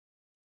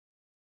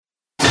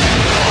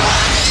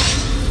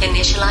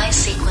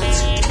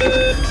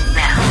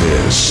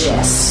This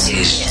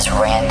is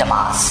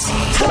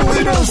Randomosity,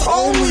 Toledo's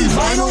only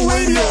vinyl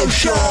radio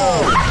show.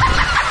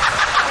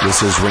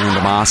 This is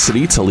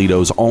Randomosity,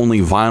 Toledo's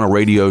only vinyl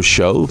radio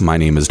show. My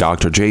name is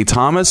Dr. J.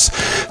 Thomas,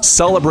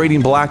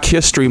 celebrating Black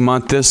History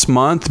Month this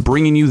month,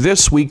 bringing you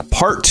this week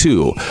part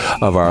 2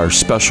 of our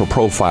special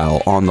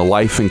profile on the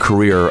life and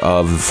career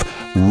of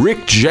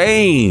Rick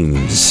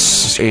James.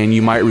 And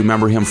you might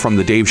remember him from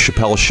the Dave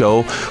Chappelle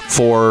Show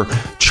for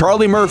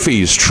Charlie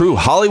Murphy's True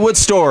Hollywood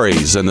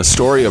Stories and the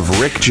story of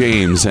Rick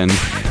James. And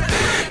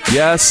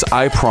yes,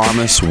 I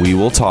promise we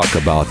will talk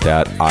about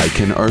that. I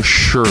can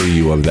assure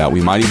you of that.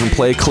 We might even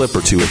play a clip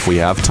or two if we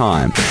have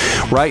time.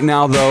 Right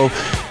now, though,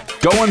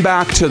 going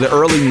back to the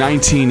early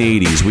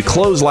 1980s, we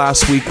closed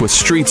last week with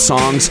Street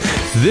Songs.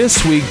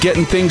 This week,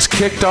 getting things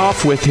kicked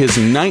off with his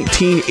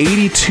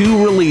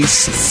 1982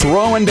 release,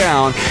 Throwing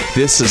Down.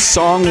 This is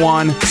Song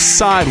 1,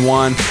 Side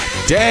 1,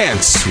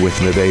 Dance With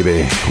Me,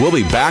 Baby. We'll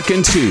be back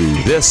in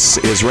 2. This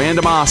is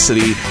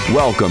Randomosity.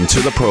 Welcome to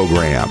the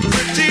program.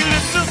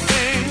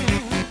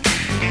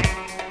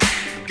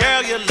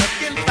 Girl, you're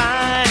looking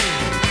fine.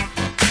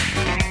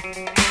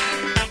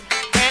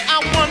 And I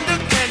wonder,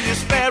 can you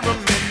spare a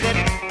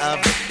minute of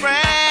your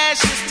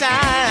precious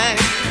time?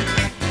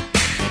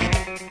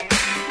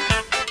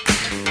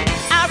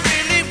 I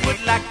really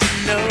would like to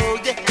know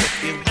you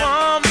if you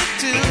want me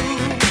to.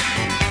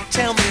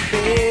 Tell me,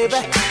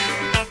 baby.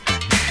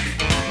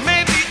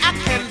 Maybe I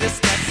can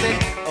discuss it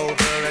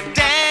over a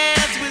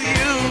dance with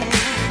you.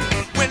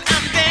 When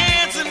I'm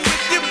dancing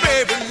with you,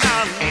 baby, now.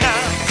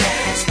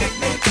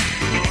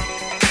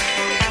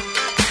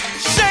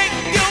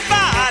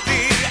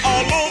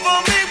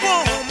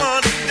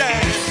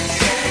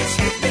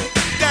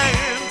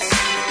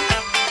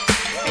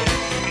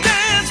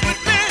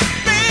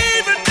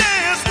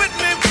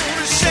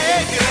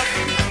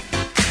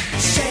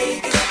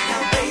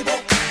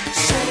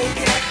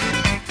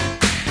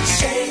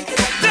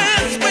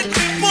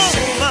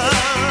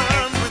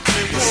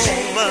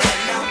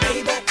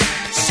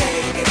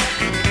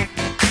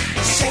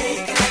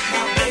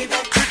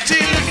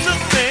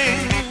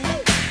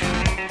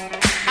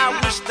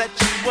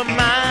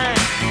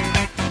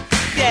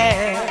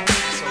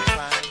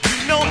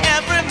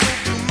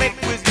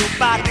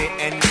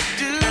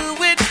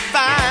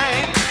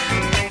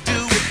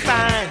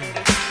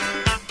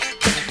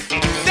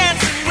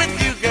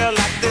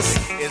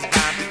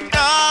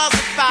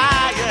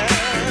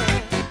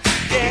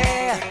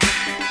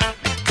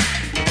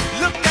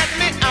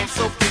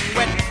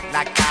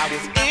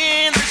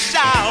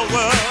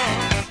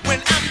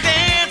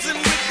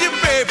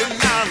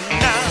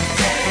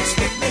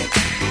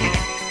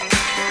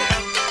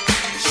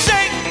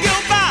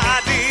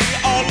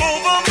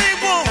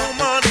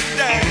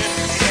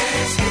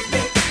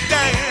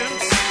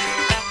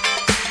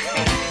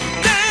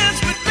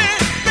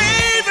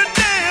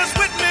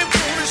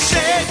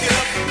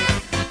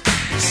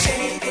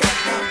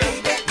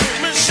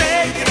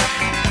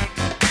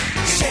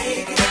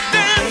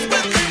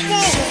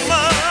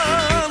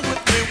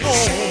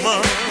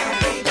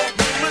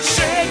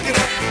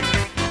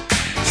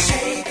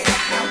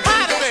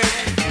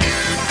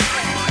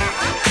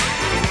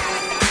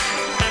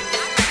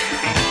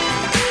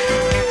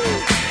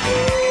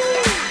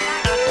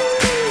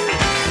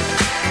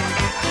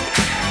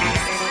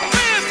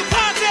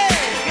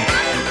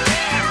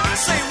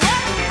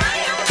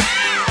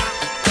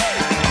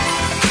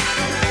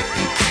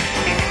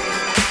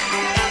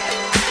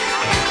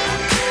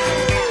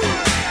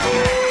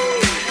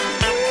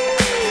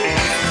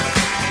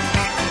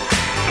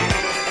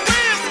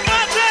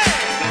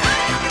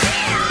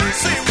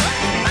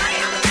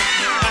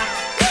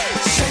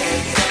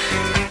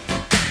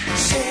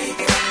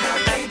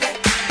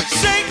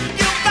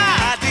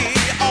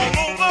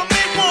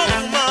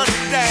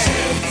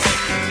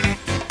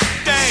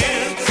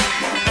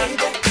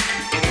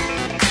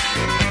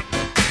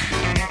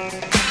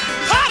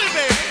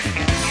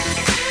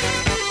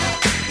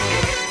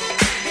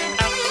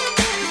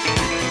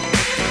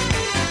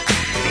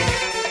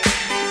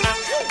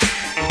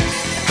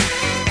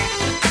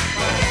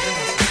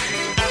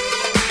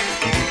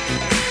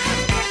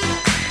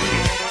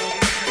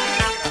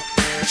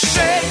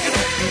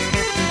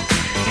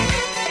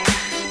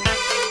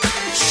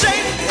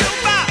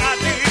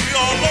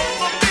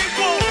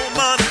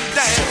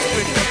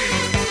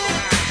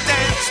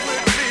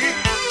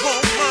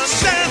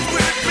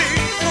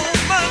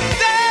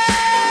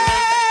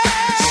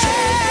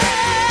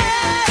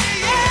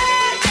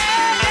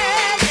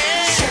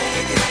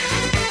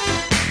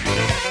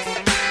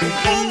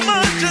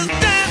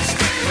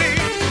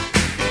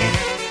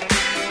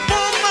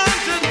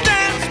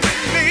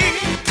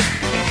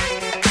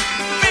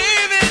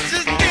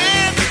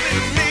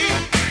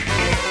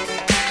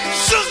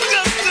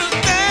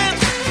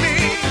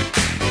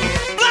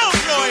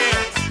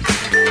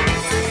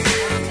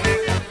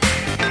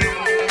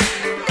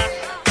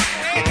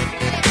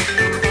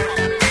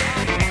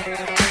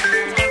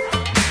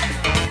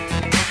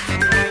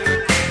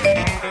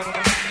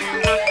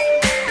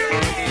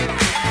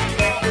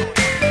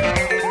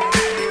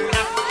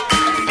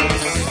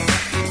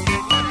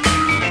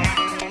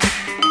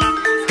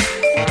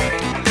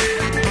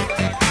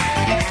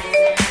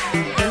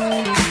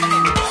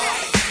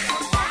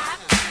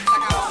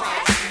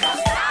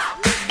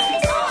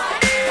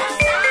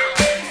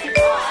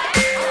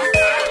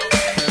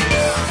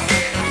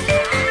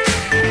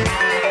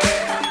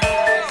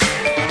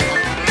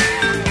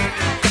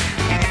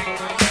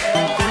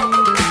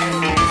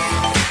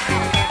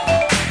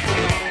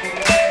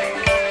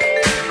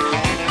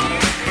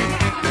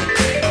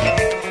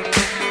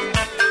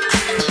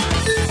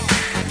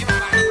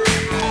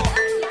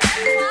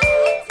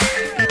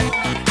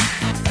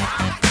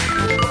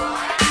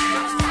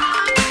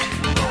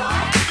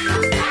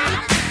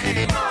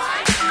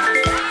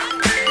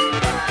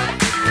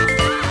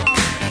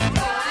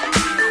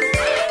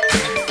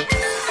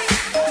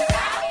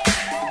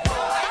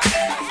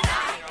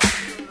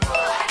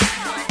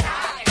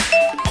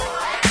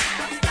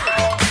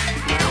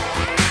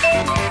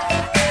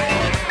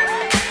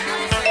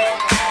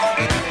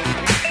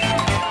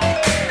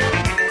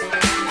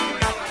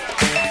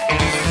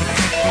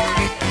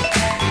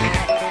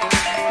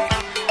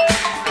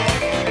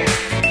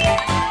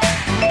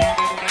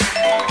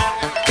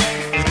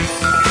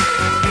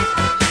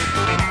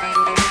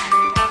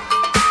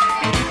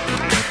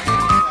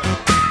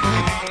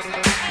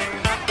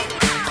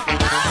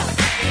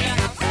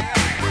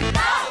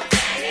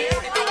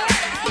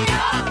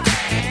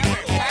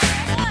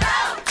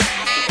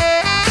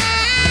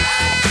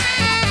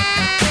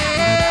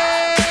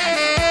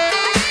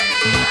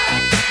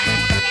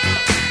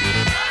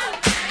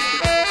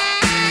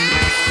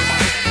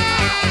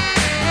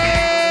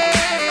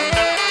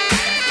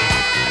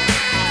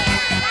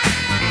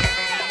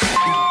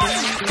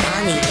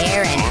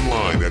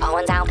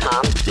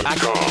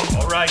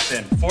 RandoMosity.com. All right,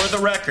 then. For the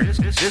record,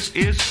 this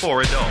is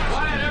for adults.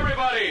 Quiet,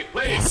 everybody,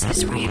 please. This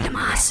is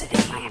Randomosity.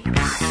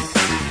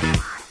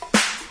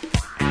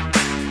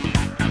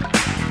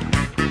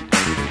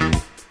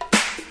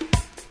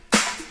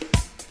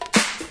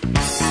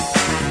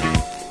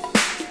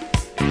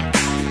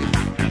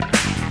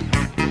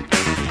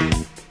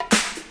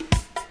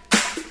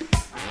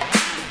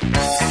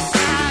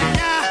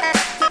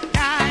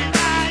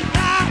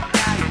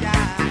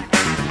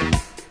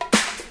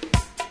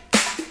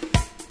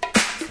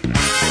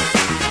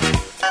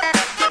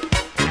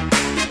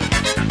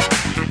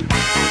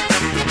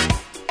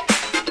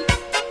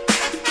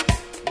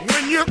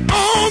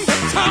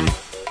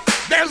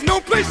 There's no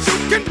place you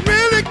can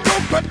really go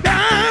but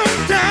down,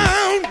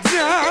 down,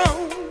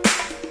 down.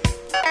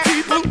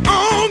 People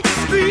on the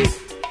street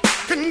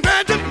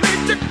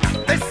congratulate you.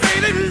 They say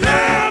they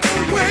love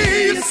the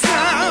way you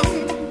sound.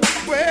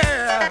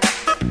 Well,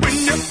 when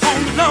you're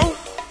on low,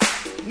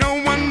 no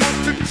one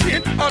wants to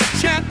chit or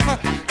chat or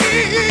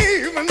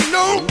even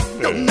know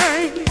your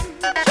name. Your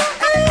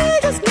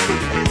age is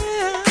never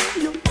there.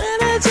 Your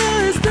energy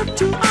is up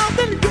to up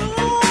and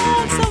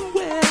gone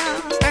somewhere.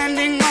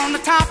 Standing on the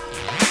top.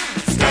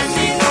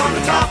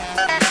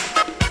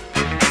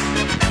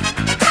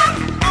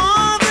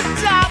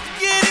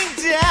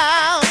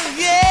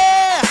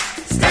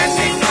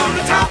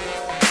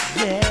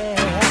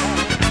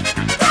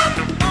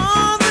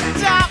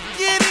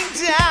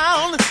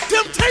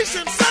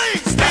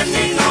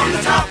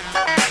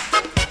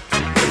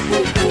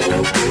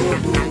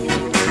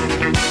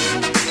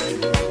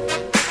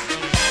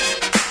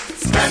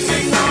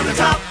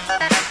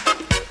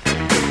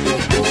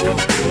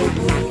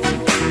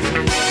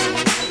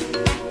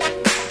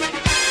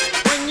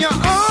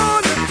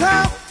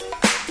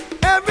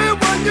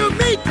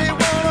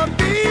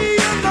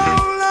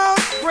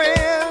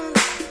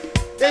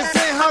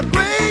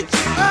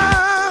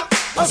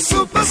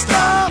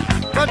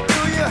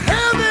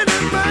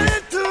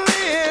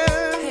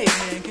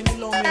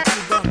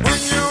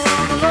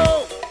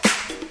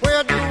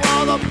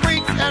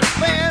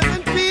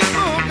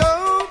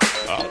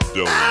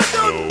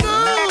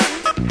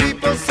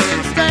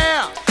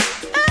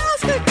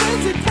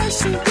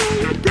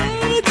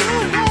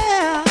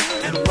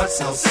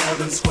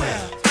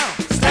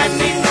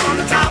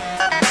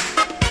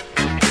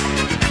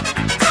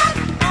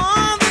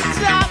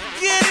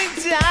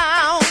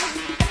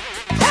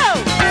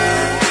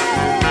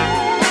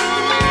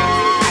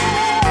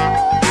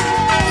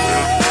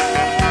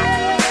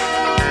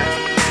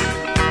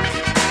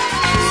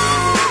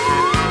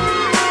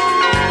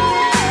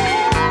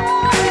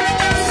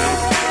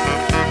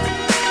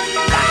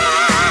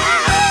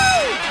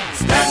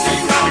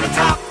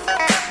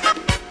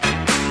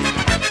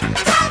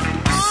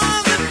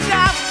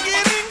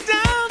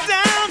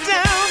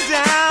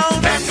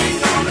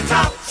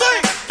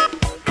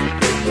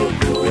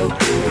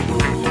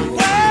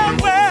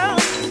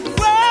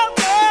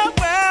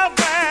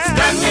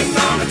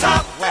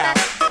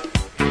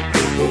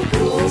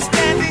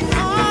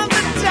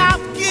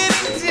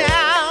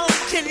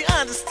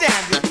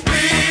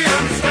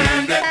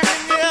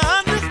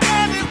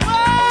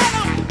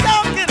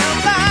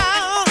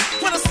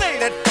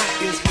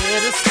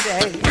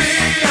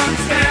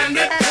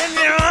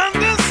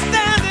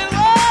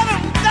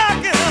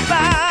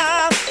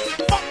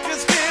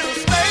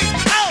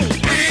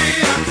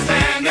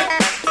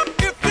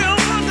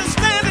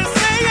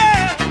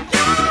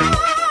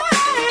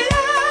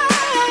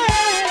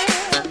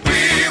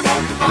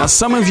 Now,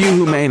 some of you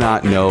who may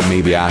not know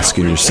may be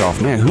asking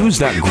yourself, man, who's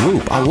that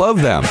group? I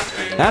love them.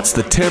 That's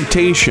the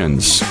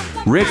Temptations.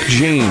 Rick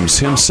James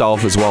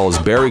himself, as well as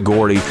Berry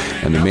Gordy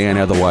and the man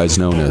otherwise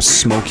known as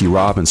Smokey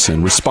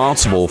Robinson,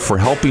 responsible for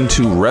helping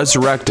to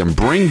resurrect and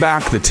bring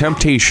back the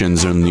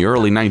Temptations in the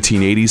early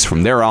 1980s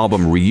from their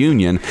album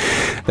Reunion.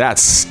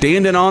 That's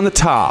Standing on the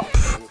Top.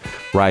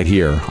 Right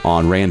here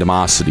on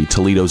Randomosity,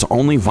 Toledo's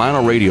only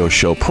vinyl radio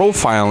show,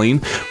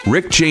 profiling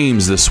Rick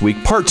James this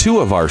week, part 2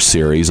 of our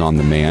series on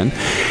the man.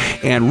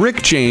 And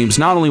Rick James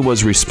not only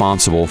was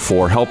responsible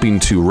for helping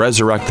to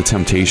resurrect the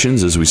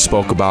Temptations, as we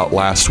spoke about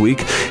last week,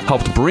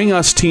 helped bring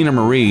us Tina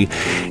Marie,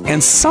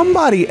 and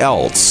somebody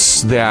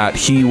else that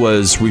he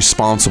was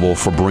responsible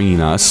for bringing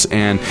us.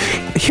 And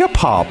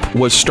hip-hop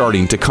was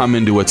starting to come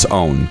into its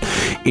own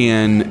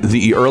in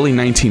the early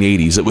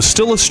 1980s. It was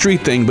still a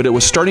street thing, but it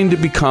was starting to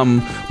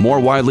become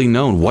more widely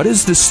known. What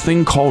is this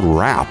thing called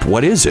rap?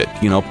 What is it?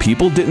 You know,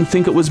 people didn't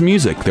think it was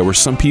music. There were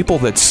some people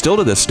that still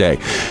to this day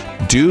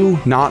do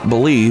not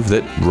believe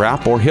that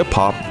rap or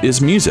hip-hop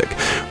is music.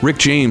 Rick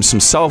James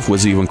himself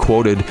was even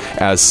quoted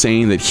as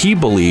saying that he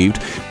believed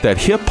that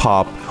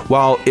hip-hop,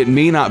 while it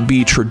may not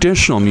be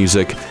traditional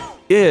music,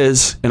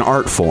 is an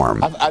art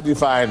form. I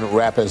define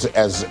rap as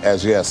an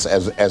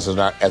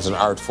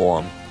art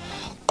form.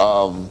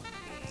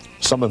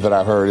 Some of it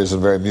I heard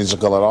isn't very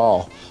musical at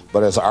all.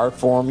 But as art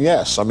form,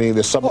 yes. I mean,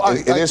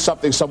 it is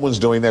something someone's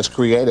doing that's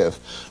creative.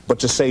 But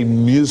to say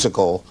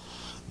musical,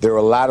 There are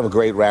a lot of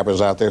great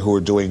rappers out there who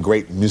are doing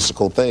great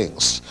musical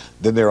things.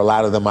 Then there are a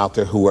lot of them out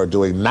there who are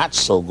doing not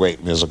so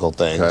great musical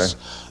things. Okay.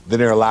 Then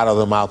there are a lot of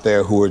them out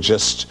there who are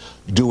just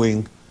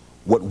doing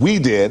what we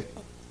did,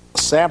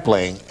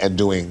 sampling and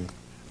doing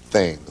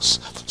things.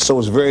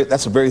 So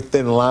that's a very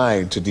thin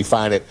line to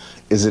define it.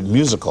 Is it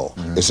musical?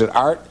 Mm-hmm. Is it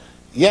art?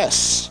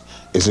 Yes.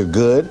 Is it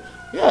good?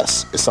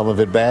 Yes. Is some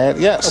of it bad?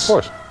 Yes. Of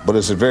course. But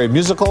is it very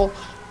musical?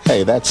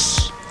 Hey,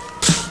 it's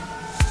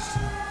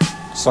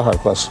a hard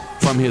question.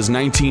 From his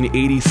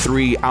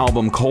 1983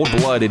 album Cold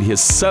Blooded, his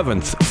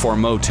 7th for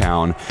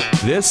Motown,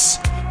 this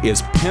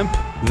is Pimp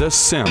the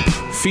Simp,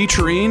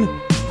 featuring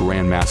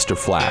Grandmaster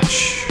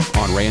Flash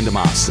on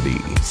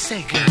Randomosity.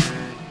 Say, girl,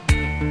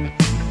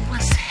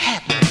 what's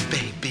happening,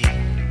 baby?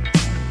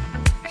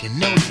 You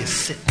know you're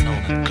sitting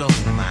on a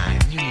gold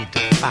mine. You need to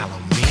follow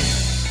me.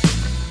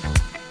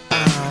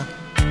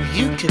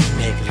 You can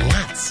make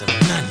lots of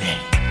money.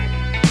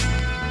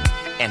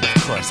 And of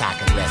course, I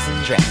can dress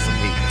and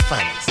be the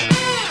funniest.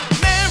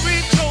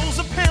 Mary chose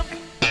a pimp.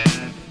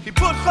 He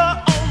put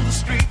her on the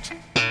street.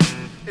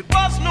 It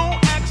was no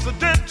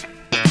accident.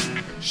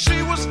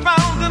 She was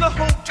found in a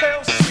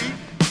hotel suite,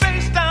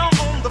 face down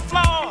on the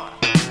floor,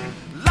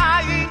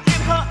 lying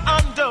in her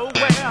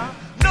underwear.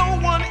 No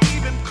one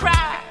even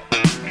cried,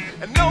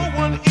 and no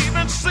one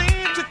even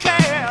seemed to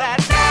care that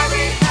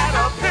Mary had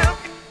a pimp.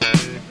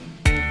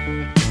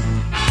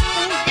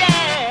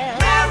 Yeah,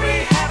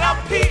 Mary had a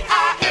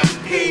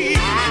P-I-M-P. I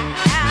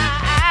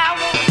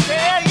wanna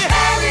tell you,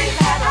 Mary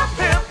had a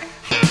pimp.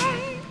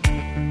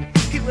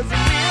 He was a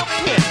real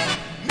pimp.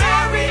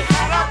 Mary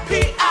had a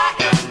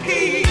P-I-M-P.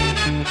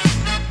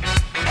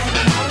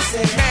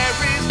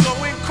 Mary's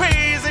going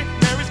crazy.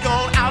 Mary's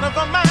gone out of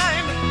her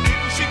mind.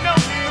 Didn't she know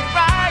the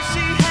price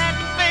she had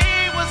to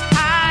pay was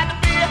high to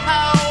be a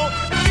hoe?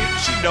 And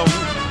didn't she know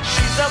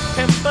she's a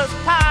pimp's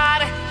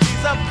party?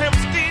 She's a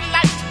pimp's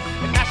delight.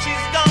 And now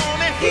she's gone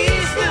and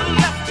he's still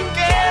left to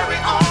carry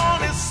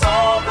on. It's so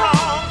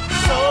wrong,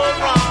 so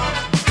wrong.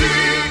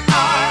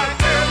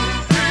 P-I-M-P,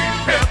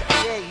 pimp.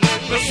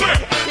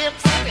 Pimp,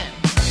 pimp.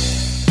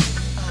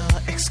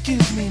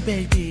 Excuse me,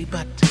 baby,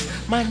 but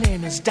my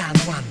name is Don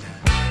Wanda.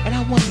 And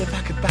I wonder if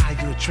I could buy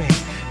you a drink,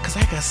 cause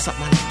I got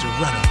something I need to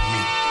run on me.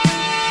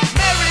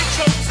 Mary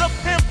chose a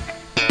pimp.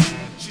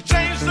 She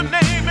changed her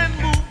name and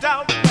moved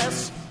out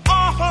west.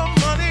 All her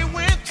money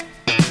went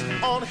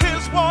on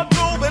his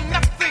wardrobe and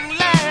nothing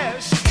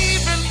less. She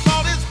even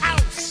bought his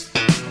house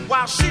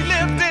while she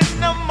lived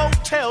in a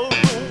motel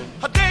room.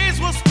 Her days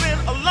were spent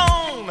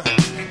alone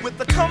with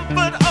the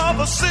comfort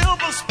of a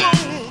silver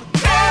spoon.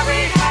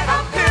 Mary had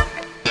a pimp.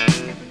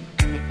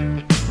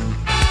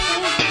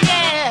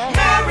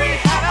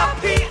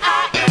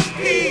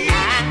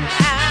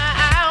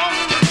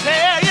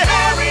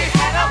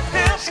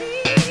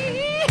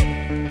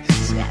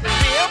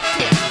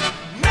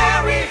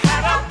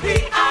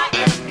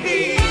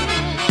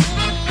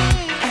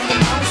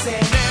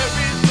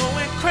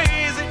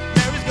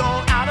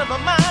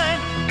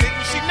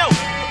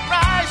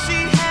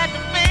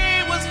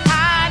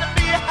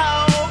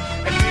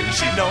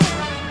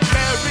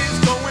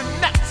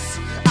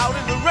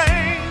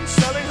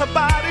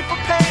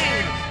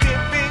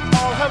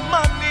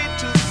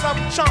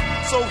 Chump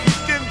so he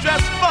can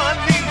dress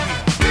funny.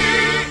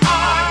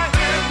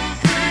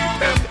 P-I-M-P,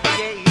 pimp.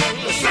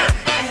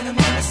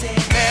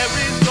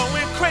 Mary's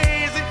going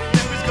crazy.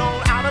 Mary's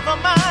gone out of her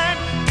mind.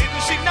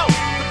 Didn't she know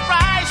the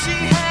price she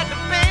had to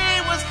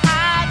pay was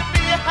high to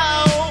be a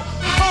hoe?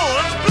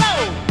 Horns blow.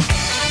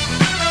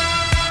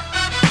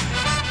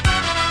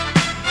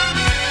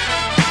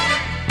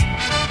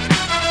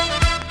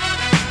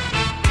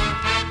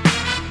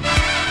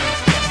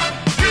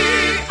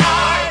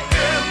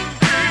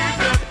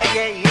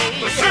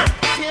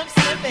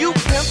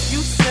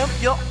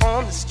 You're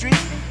on the street,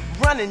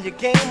 running your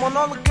game on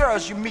all the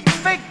girls you meet.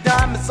 Fake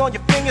diamonds on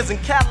your fingers and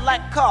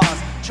Cadillac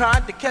cars,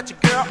 trying to catch a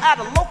girl at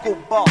a local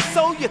bar.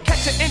 So you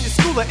catch her in your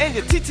schooler and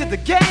you teach her the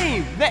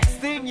game. Next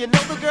thing you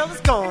know, the girl is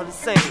gone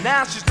insane.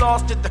 Now she's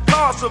lost at the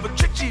cause of a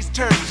trick she's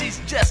turned. She's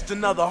just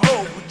another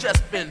hoe who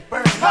just been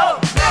burned. Oh,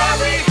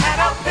 Mary had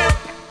a pimp.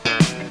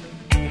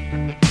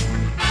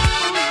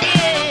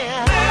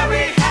 Yeah,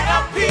 Mary had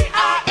a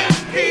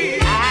P-I-M-P.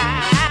 I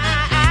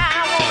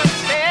wanna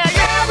tell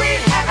you, Mary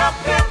had a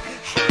pimp.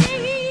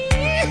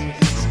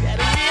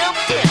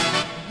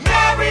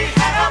 Mary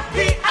had a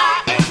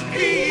P-I-M-P.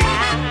 I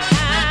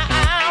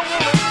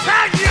wanna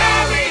tell you,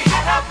 Mary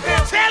had a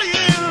pimp. Tell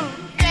you,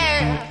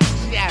 yeah,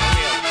 she had a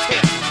real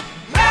pimp.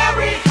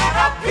 Mary had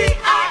a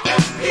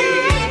P-I-M-P.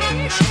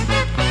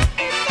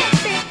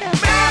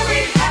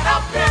 Mary had a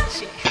pimp.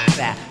 She had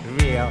a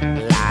real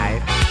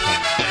life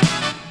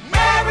pimp.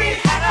 Mary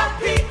had a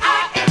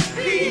P-I-M-P.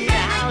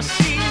 Now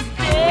she's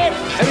dead.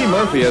 Eddie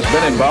Murphy has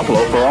been in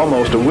Buffalo for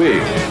almost a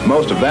week.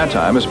 Most of that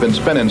time has been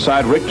spent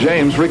inside Rick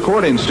James'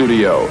 recording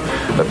studio.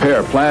 The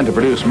pair planned to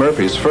produce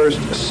Murphy's first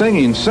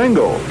singing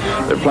single.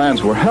 Their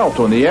plans were helped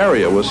when the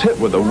area was hit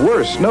with the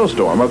worst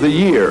snowstorm of the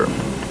year.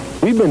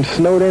 We've been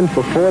snowed in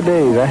for 4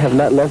 days. I have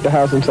not left the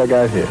house since I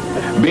got here.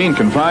 Being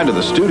confined to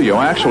the studio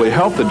actually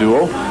helped the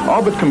duo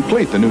all but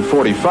complete the new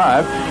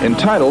 45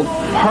 entitled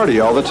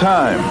Party All the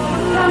Time.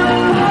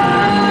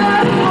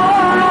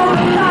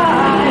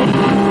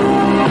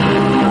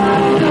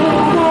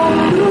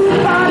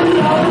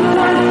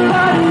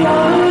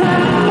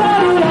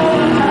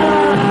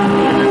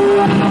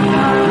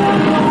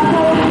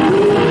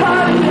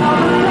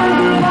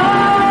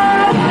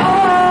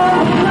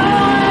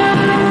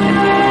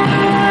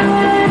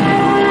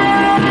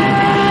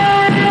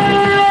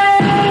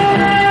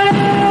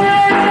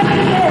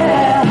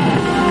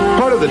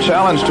 The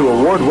challenge to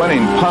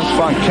award-winning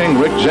punk-funk king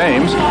Rick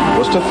James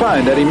was to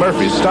find Eddie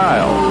Murphy's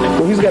style.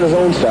 Well, he's got his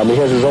own style. He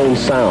has his own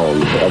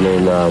sound. I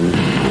mean,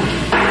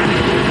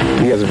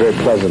 he has a very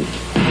pleasant.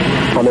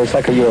 I mean, it's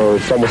like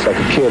it's almost like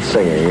a kid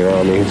singing. You know,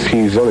 I mean,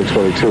 he's only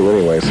 22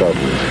 anyway, so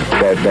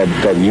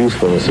that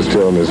youthfulness is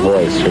still in his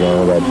voice. You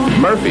know, that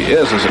Murphy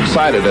is as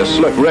excited as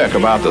Slick Rick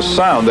about the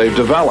sound they've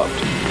developed.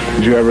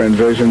 Did you ever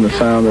envision the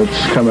sound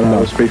that's coming out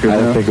of the speakers? I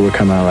didn't think it would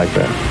come out like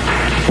that.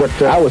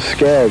 But I was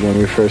scared when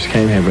we first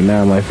came here, but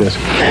now I'm like this.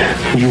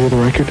 Did you hear the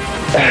record?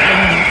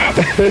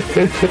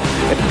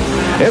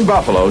 In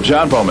Buffalo,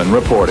 John Bowman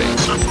reporting.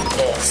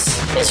 This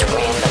is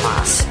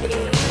Randomosity.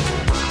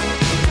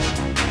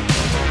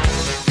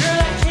 Girl,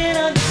 I can't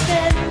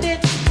understand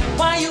it.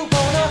 Why you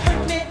wanna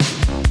hurt me?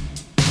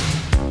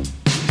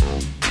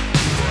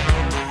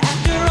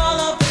 After all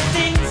of the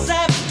things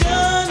I've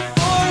done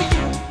for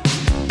you,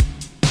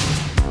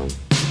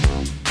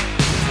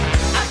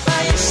 I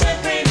buy you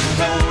champagne and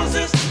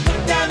roses, put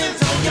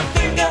diamonds on your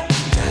finger.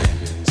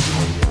 Diamonds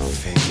on your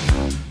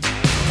finger.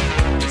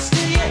 And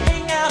still you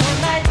hang out all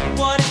night.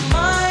 What am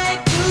I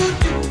to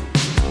do?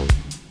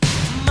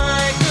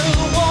 My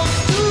girl wants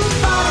to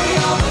party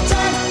all the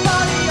time,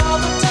 party all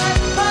the time,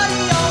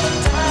 party all the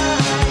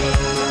time.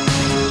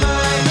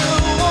 My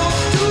girl wants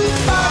to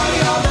party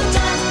all the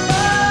time,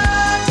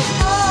 party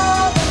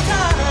all the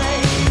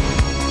time.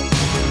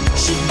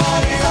 She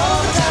parties all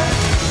the time.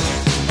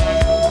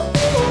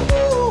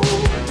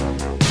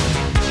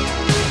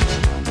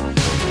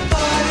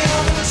 Party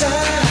all the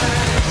time.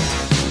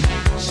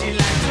 She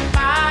likes to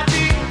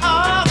party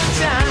all the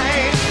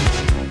time.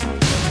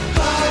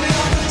 Party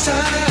all the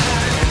time.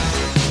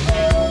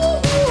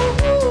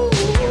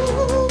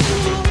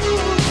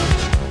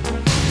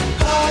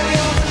 Party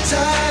all the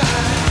time.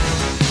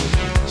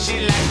 She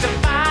likes to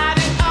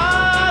party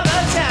all the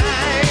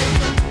time.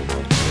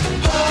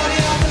 Party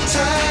all the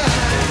time.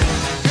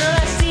 Girl,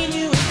 I've seen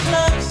you in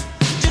clubs,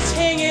 just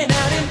hanging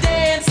out and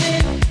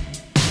dancing.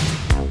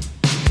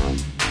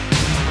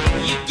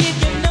 You give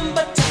your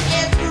number to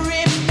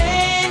every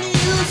man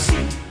you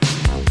see.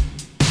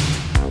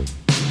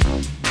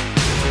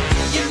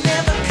 You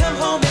never come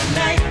home at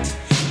night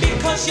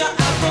because you're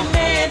out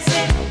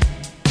romancing.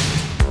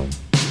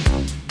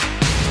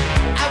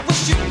 I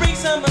wish you'd bring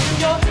some of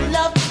your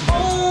love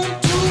home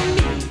to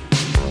me.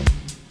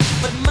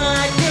 But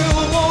my girl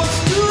wants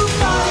to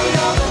party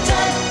all the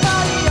time,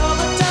 party all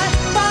the time,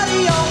 party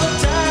all the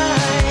time.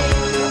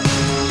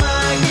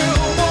 My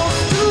girl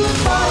wants to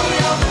party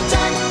all the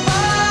time,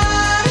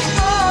 party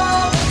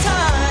all the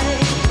time.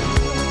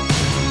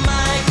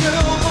 My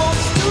girl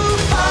wants to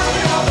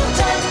party all the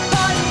time,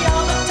 party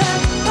all the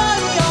time,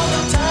 party all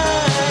the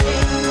time.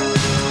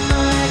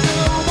 My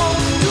girl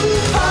wants to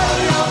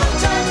party all the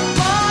time,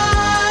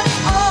 party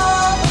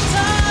all the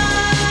time.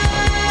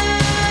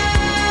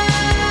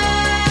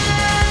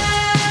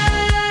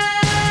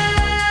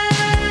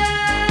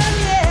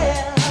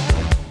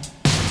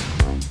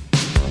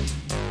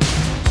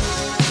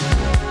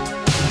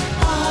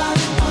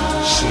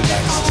 She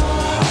likes to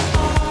party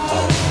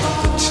all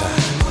the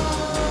time.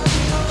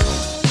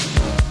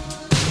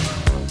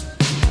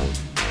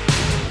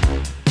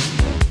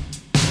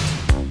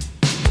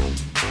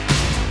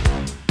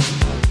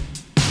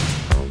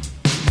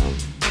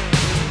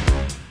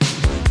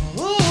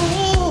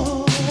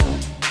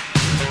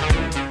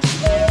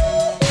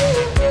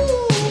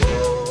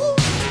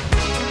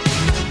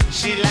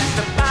 She likes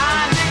to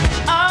party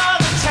all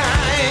the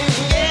time,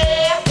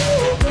 yeah.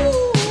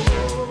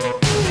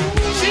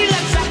 She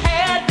lets her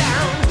hair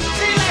down.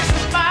 She likes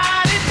to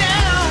party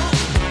down.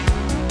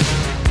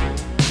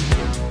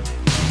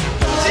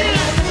 She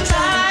likes to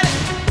party.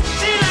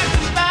 She likes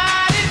to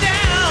party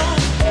down.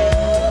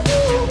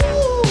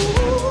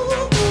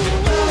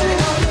 Party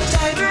all the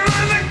time.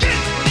 Gonna get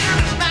down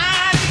and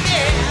party,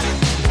 yeah.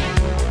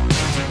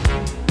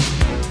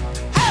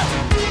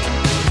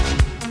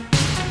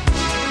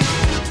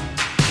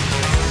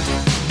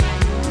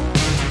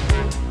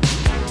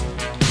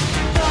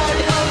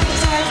 Party all the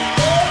time.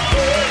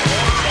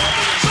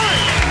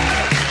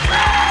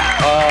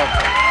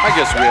 I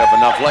guess we have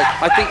enough light.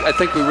 I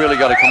think we really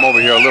got to come over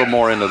here a little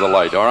more into the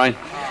light, all right?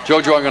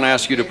 Jojo, I'm going to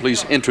ask you to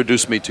please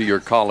introduce me to your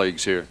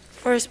colleagues here.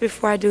 First,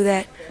 before I do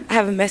that, I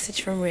have a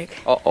message from Rick.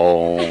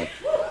 Uh-oh.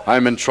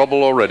 I'm in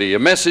trouble already. A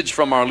message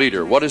from our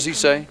leader. What does he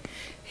say?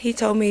 He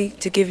told me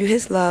to give you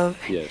his love,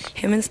 Yes.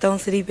 him and Stone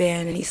City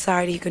Band, and he's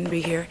sorry that he couldn't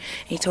be here.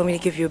 And he told me to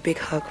give you a big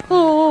hug.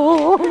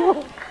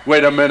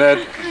 Wait a minute.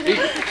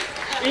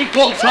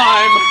 Equal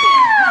time.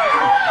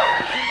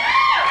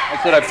 I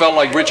said I felt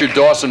like Richard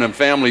Dawson in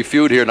Family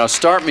Feud here. Now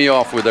start me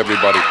off with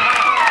everybody.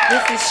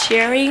 This is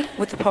Sherry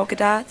with the polka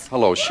dots.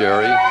 Hello,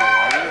 Sherry.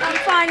 I'm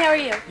fine, how are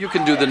you? You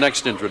can do the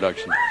next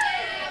introduction.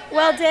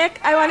 Well,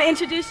 Dick, I want to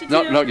introduce you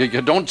to... No,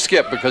 you don't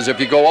skip, because if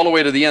you go all the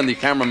way to the end, the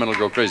cameraman will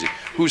go crazy.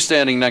 Who's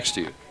standing next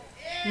to you?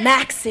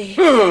 Maxie.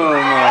 Oh,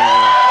 my.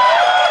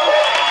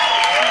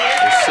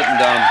 I was sitting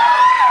down.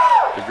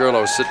 The girl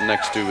I was sitting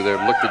next to there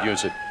looked at you and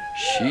said,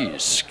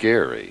 she's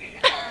scary.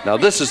 Now,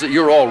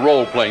 you're all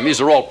role-playing. These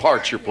are all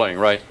parts you're playing,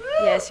 right?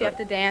 Yes, you have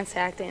to dance,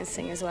 act, and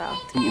sing as well.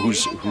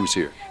 Who's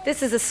here?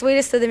 This is the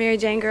sweetest of the Mary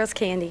Jane girls,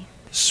 Candy.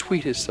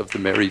 Sweetest of the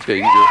Mary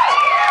Jane girls.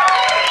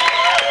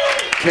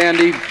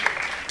 Candy,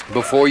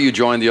 before you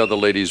joined the other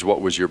ladies,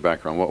 what was your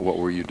background? What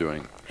were you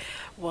doing?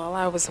 Well,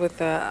 I was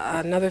with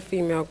another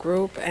female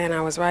group, and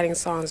I was writing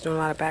songs, doing a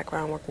lot of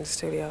background work in the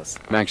studios.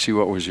 Maxie,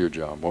 what was your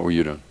job? What were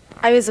you doing?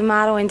 I was a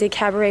model and did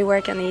cabaret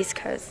work on the East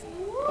Coast.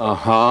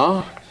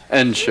 Uh-huh.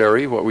 And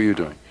Sherry, what were you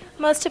doing?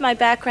 Most of my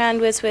background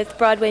was with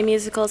Broadway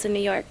musicals in New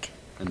York.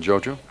 And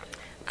Jojo?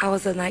 I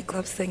was a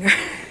nightclub singer.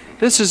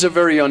 This is a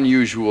very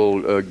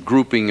unusual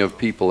grouping of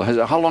people.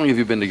 How long have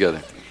you been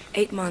together?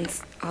 8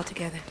 months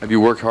altogether. Have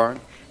you worked hard?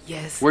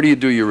 Yes. Where do you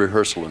do your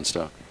rehearsal and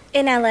stuff?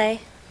 In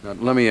L.A. Now,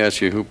 let me ask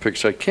you, who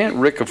picks that? Can't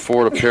Rick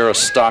afford a pair of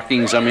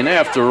stockings? I mean,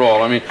 after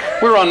all,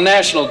 we're on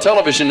national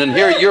television, and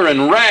here you're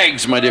in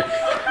rags, my dear.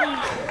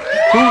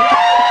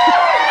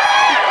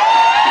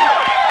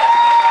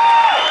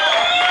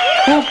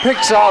 Who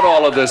picks out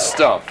all of this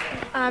stuff?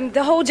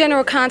 The whole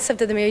general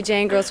concept of the Mary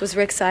Jane girls was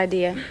Rick's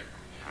idea.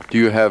 Do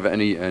you have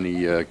any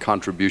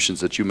contributions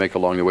that you make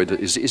along the way?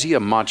 Is he a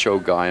macho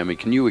guy? I mean,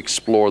 can you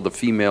explore the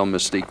female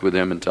mystique with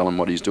him and tell him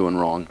what he's doing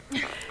wrong?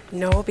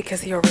 No,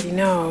 because he already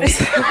knows.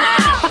 This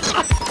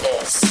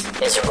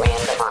is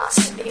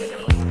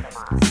Randomosity.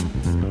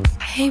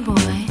 Hey,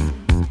 boy,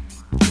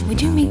 would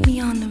you meet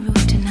me on the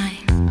roof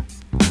tonight?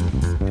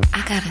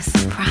 I got a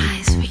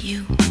surprise for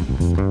you.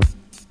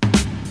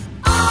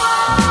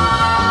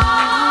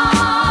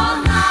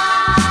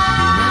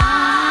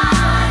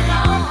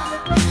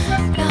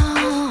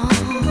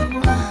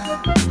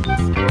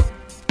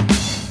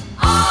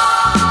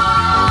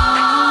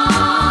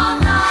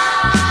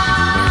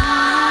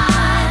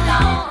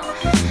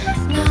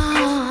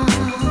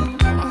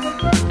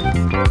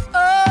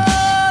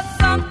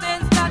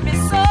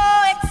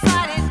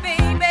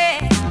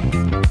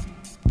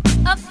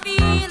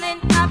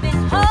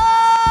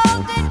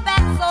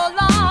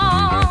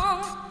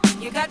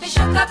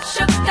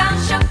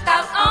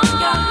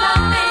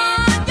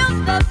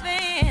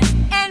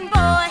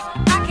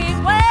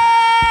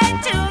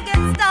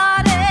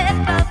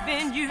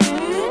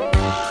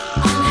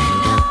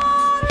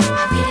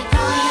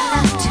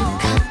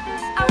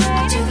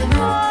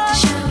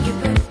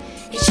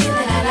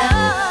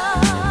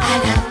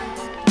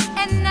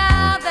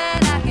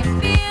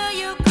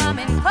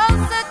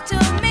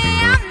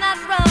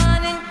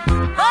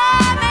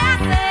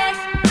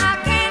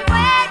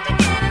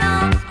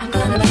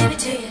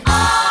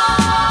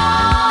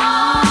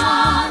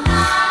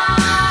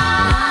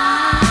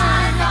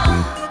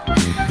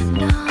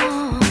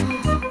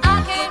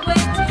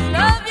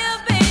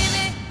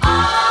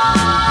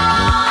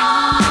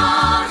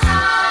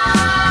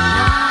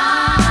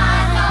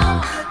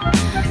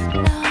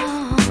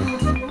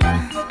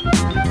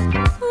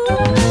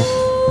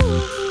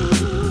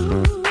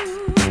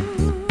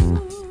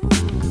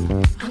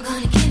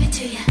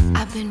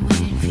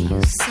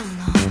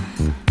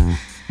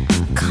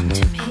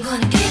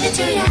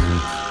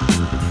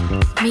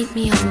 Meet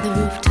me on the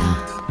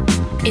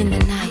rooftop in the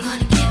night. I'm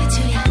gonna give it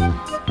to you.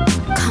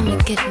 Come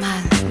and get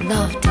my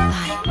love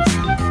delight.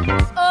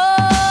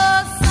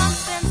 Oh,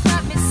 something's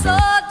got me so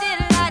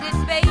delighted,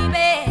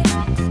 baby.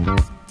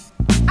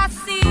 I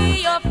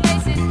see your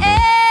face in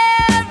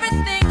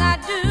everything I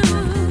do.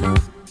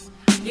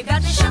 You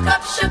got me shook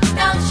up, shook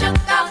down, shook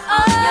out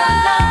on your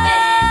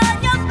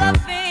loving, your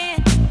loving.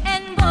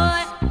 And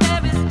boy,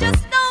 there is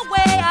just no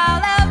way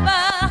I'll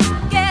ever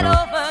get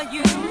over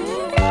you.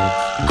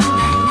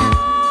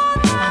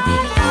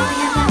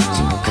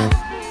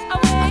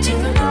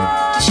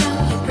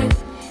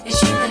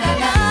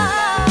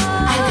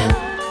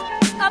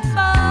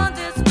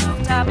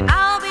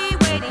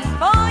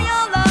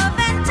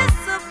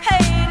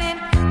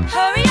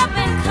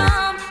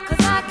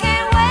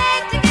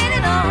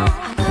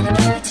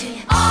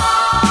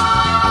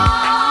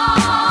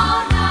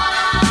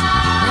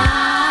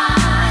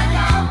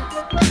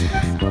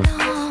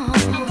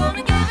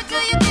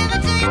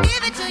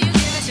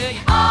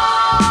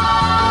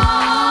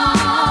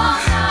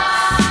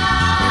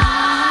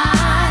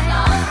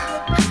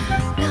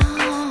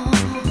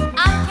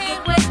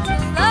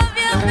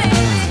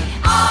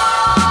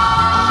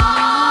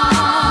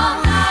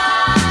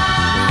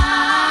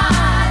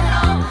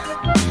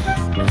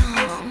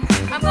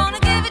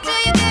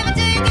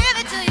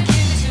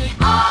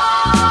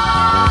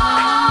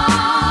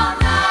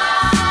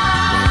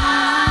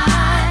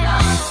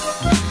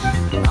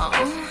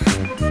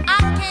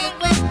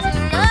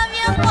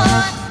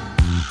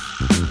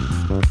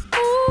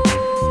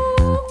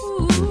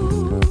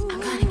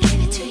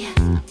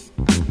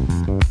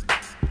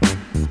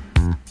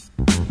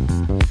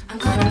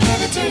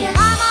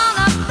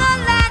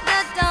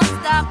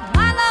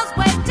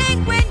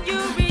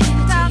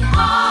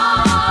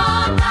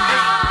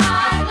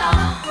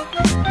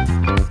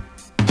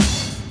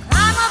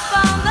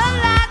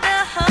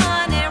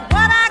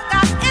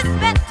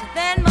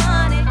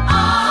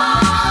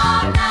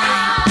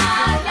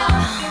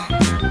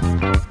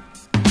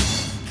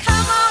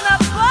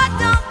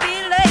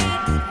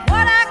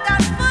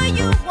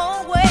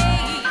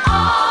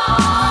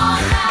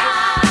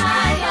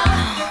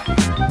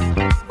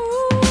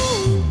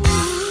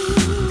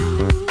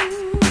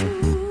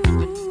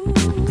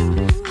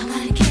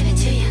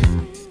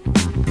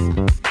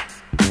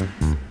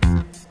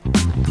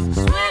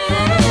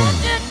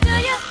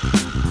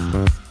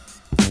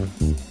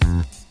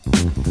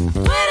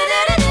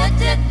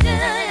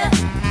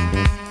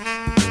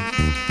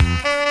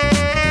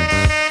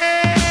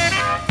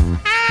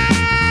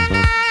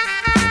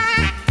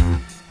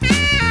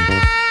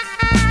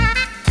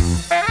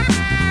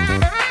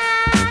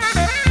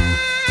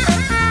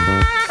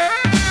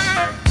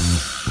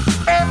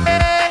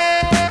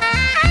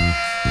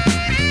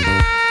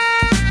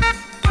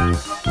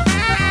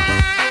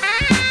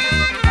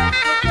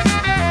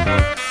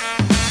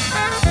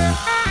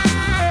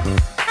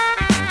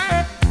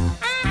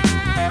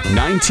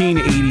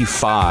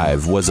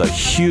 1985 was a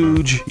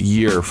huge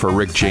year for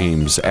Rick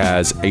James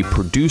as a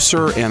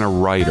producer and a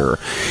writer.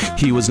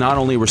 He was not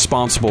only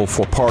responsible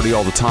for Party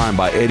All the Time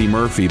by Eddie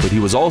Murphy, but he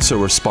was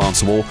also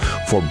responsible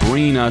for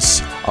bringing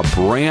us a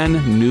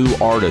brand new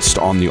artist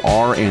on the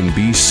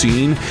R&B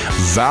scene,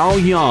 Val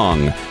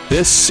Young.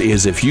 This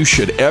is If You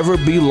Should Ever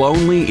Be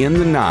Lonely in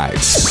the Night.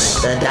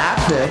 The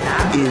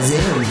doctor is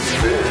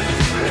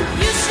in.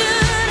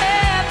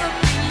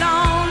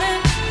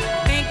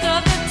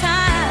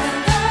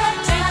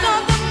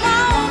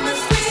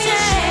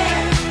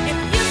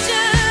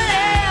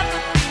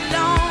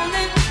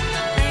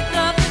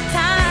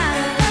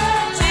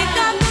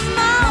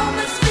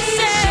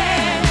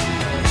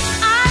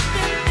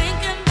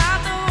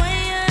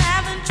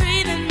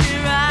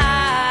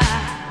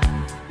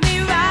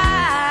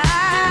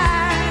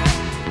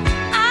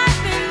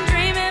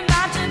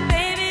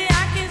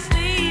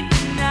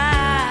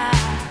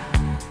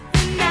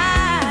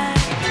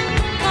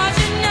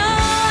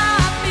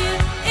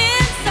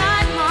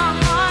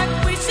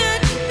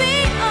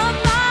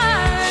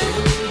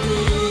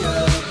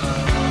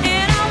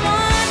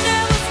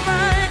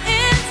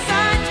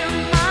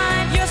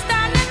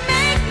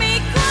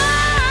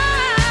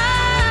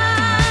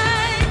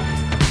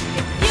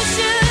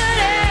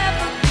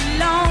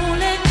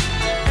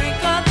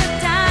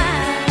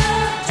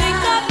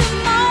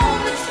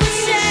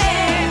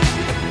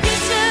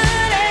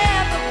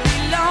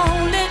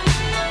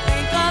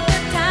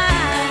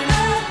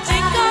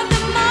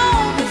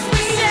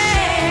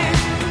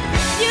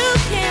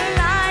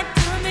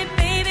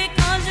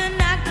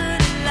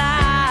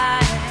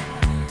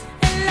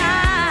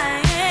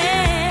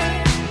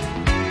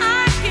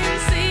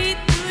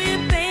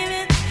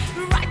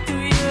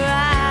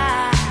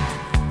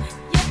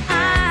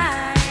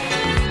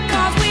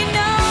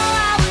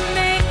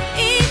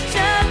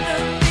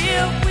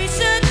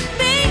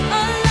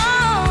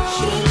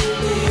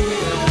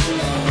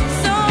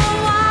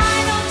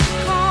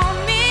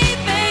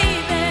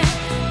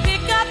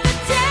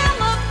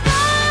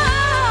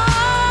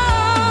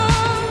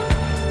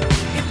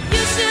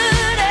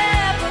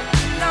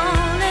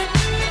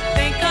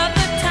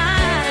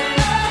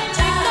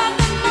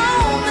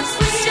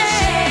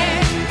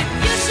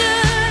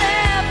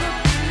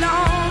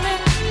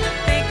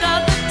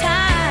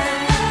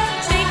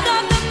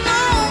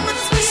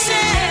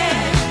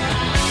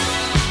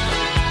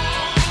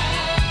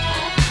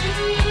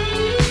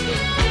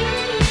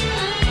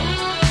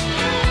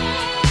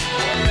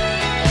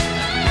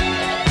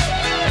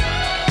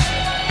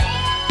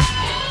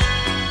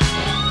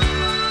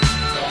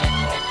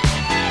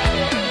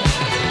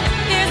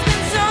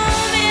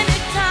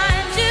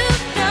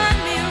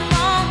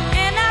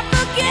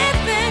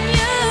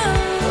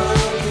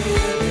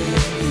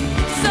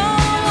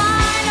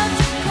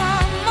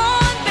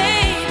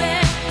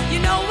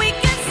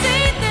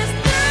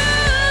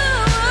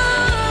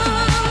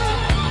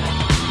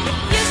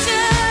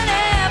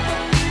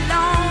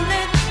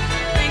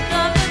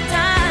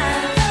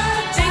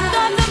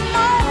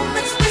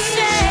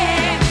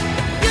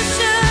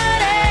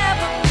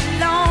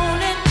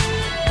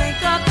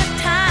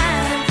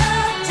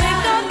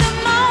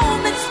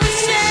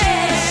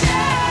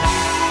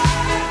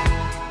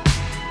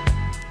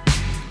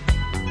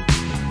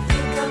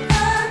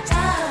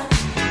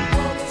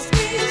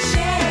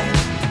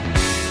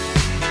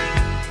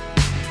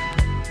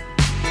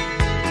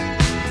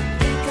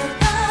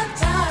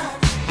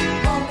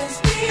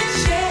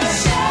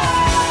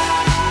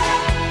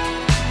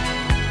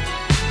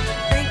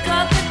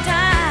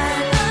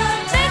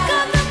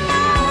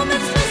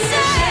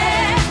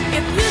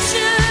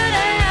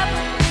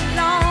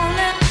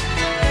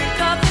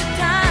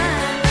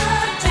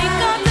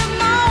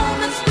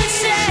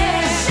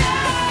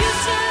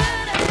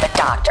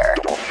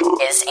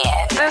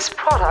 This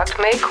product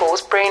may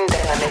cause brain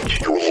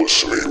damage. You're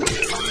listening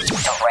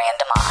to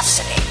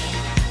Randomosity.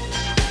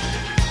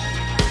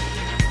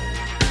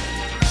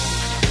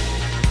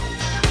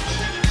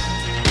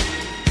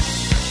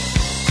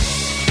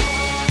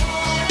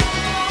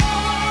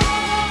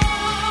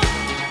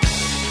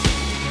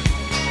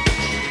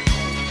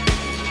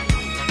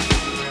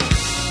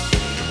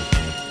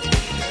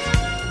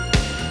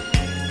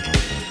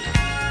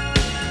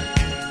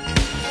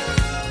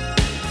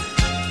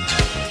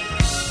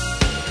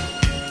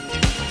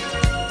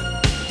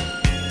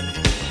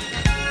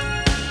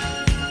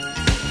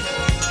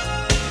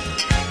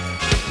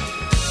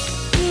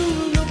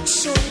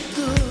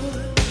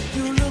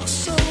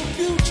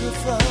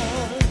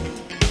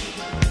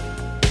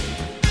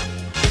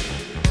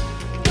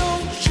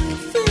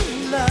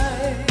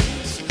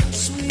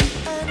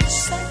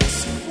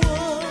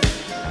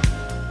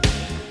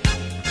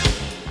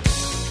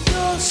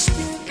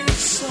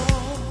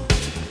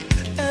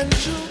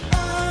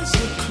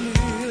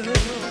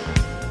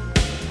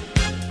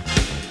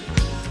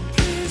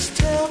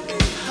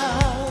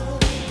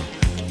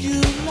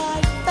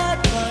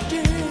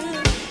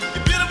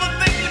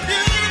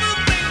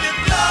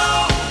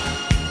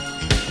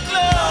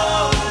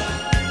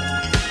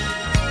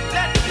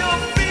 Let your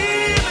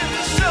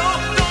feelings show.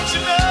 Don't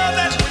you know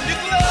that when you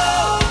glow?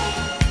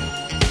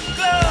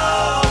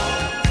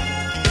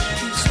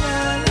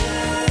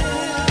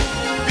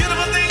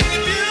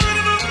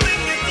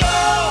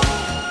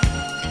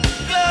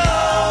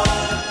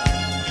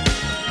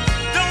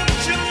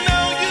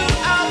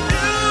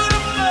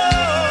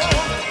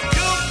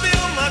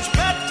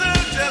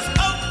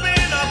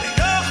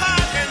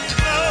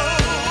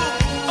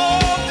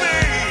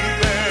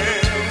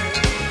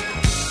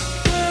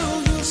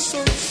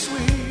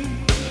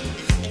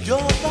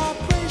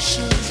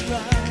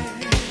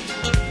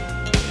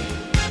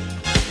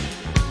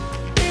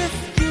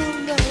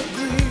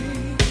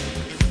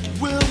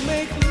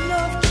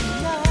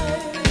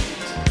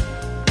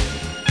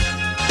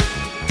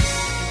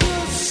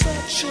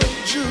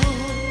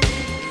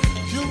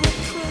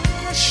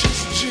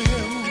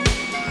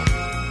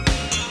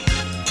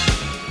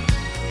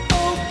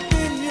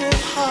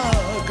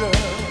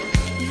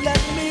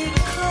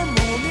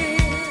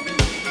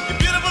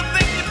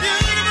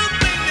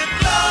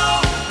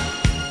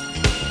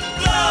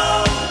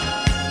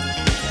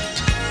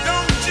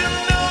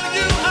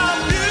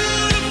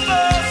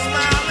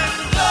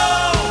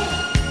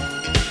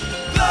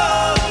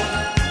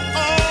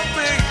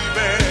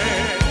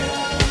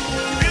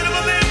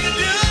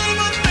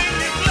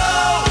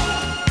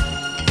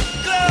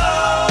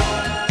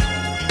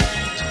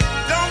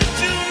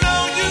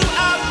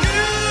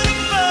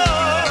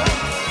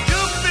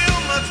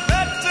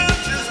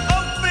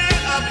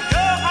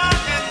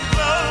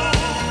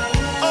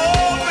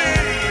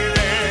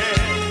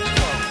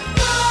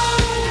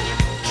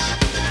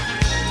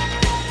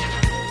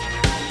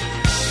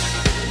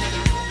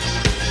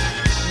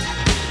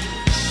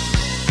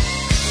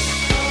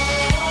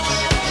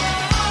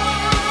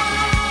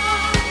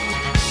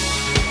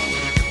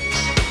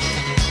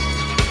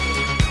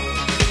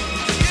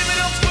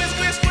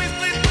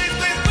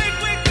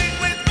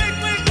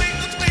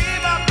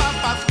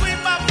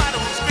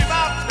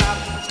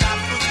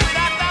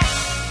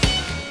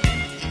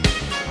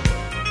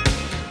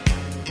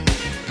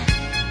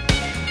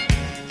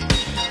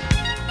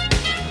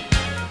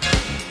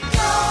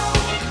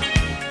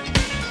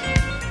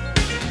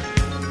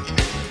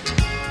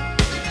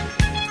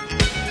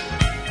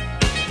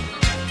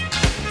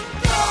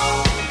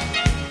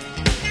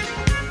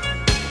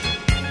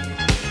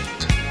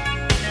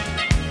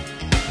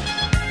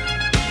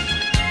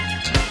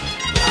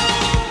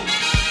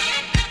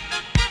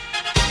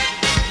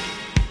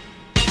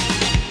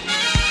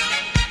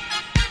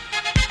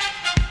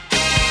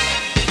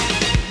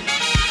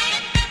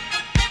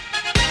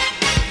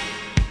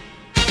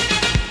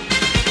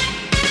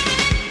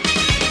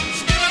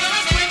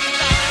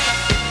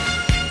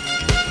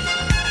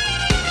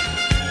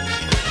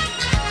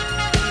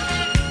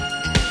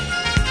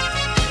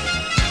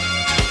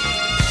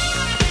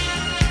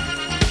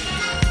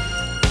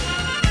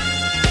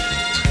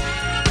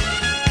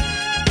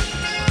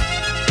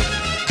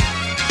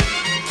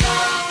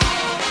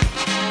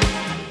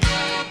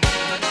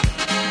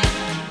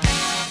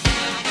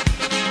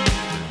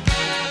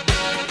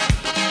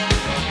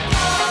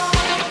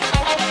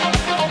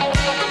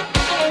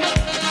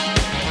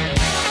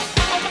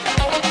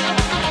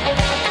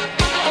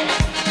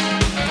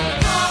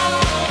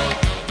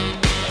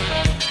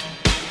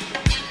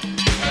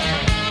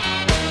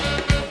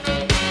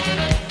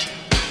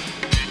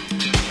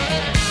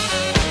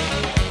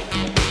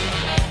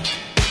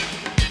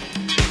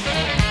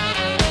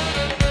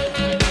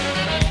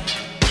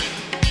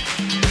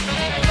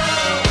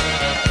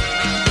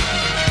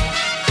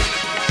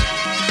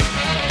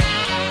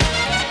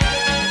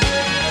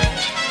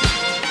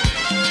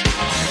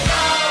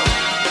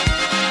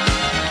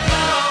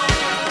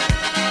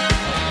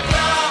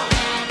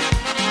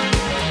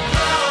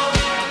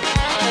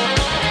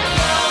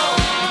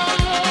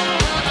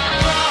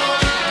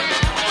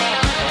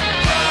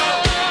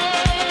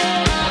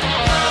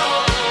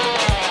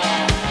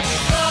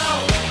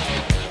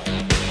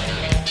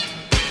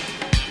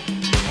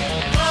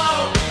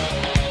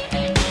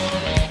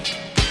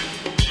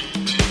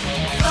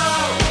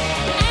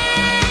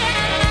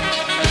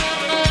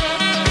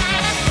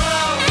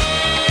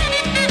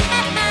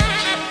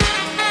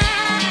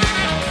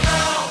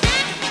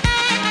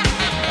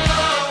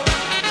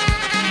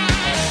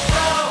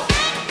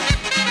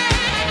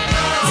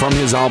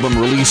 his album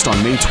released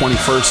on May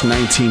 21st,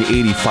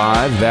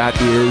 1985. That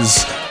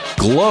is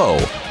Glow.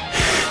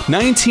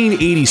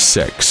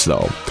 1986,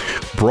 though,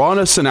 brought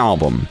us an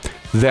album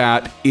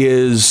that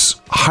is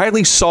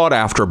highly sought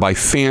after by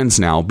fans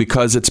now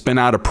because it's been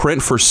out of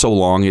print for so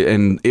long,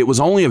 and it was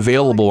only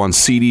available on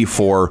CD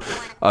for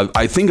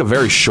I think a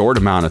very short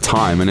amount of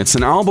time. And it's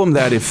an album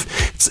that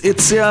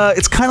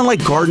it's kind of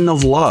like Garden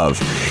of Love.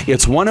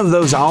 It's one of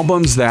those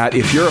albums that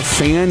if you're a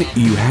fan,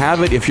 you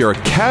have it. If you're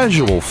a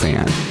casual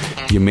fan,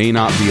 you may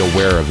not be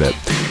aware of it.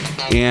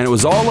 And it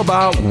was all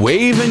about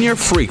waving your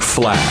freak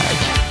flag.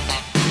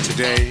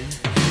 Today,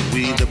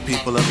 we, the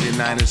people of the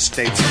United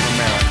States of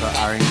America,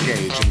 are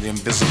engaged in the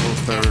invisible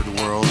Third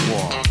World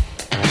War.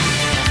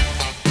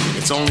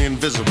 It's only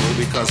invisible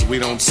because we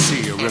don't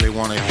see or really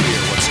want to hear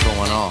what's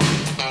going on.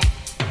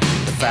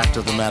 The fact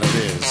of the matter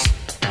is,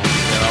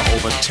 there are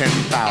over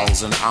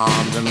 10,000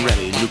 armed and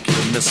ready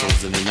nuclear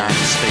missiles in the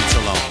United States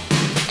alone,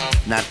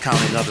 not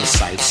counting other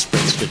sites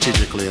spread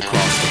strategically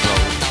across the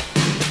globe.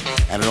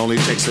 And it only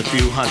takes a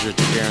few hundred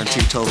to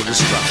guarantee total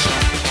destruction.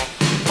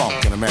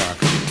 Funk in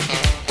America.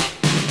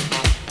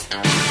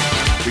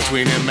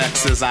 Between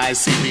MXs,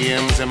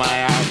 ICBMs,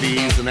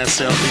 MIRVs, and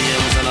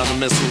SLBMs and other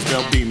missiles,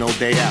 there'll be no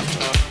day after.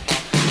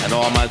 And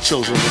all my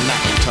children will not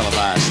be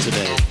televised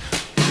today.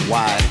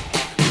 Why?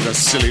 Because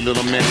silly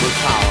little men with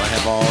power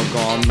have all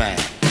gone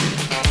mad.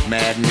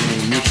 Mad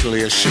meaning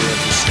mutually assured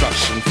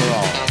destruction for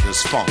all.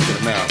 There's funk in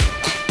America.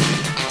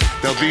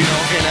 There'll be no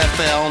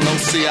NFL, no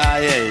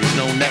CIAs,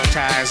 no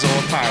neckties or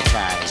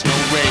apartheids, no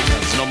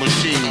Reagans, no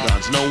machine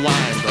guns, no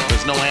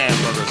Weinbergers, no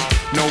hamburgers,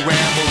 no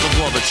Rambos or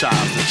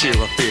Gorbachevs to cheer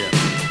or fear.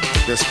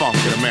 There's funk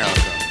in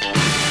America.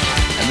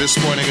 And this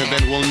sporting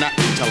event will not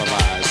be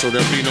televised, so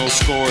there'll be no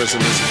scores in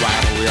this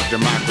rivalry of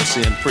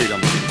democracy and freedom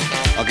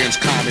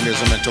against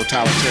communism and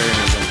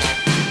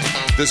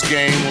totalitarianism. This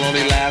game will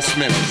only last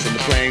minutes in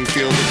the playing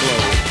field of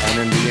globe,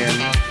 and in the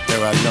end,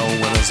 there are no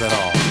winners at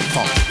all.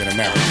 Funk in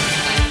America.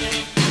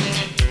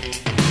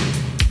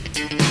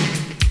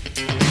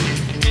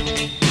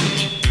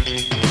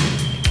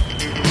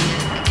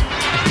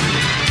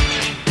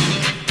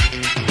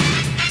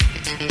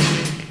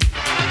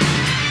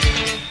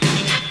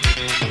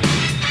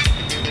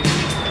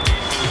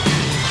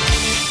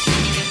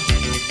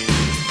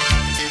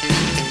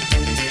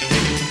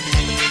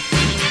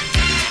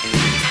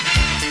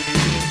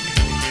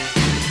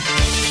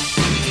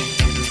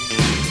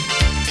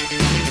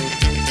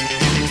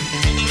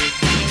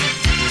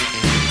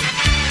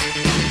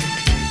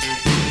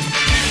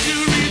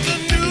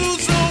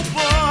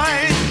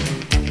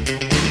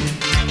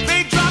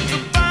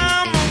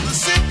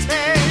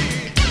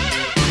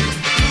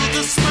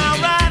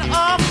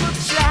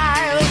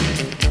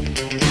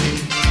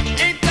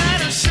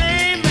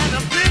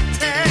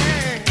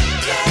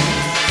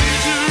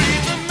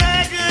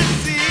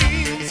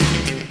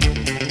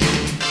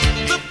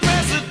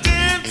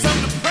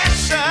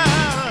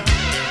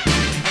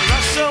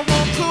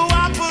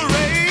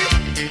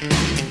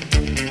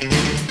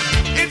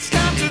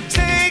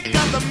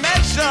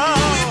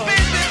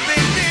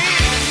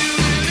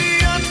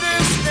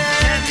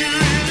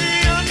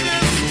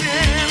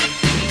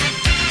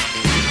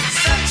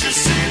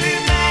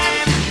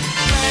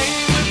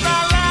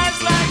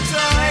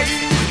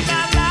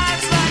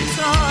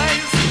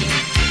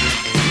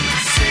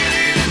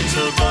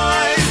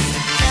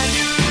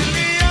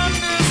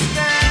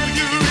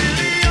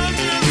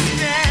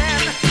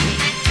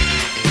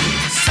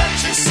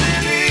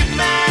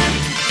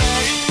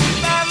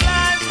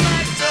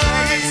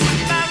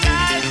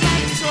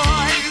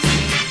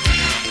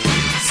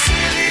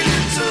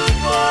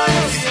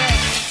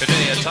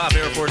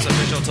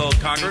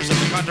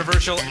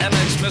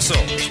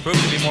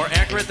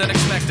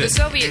 The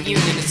Soviet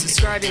Union is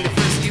describing the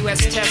first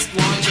U.S. test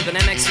launch of an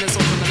MX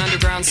missile from an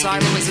underground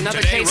silo as another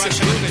Today, case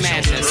Russian of brute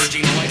officials madness. are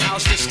urging the White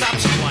House to stop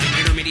supplying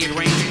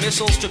intermediate-range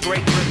missiles to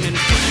Great Britain and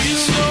France. You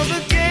know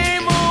the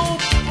game, old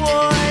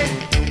boy.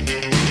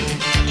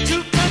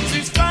 Two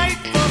countries fight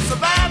for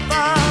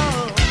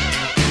survival.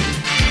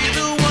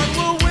 Either one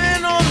will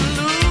win or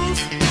lose.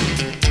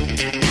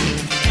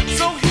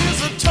 So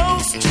here's a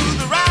toast to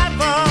the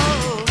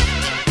rival.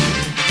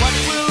 What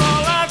will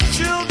all our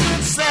children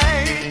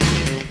say?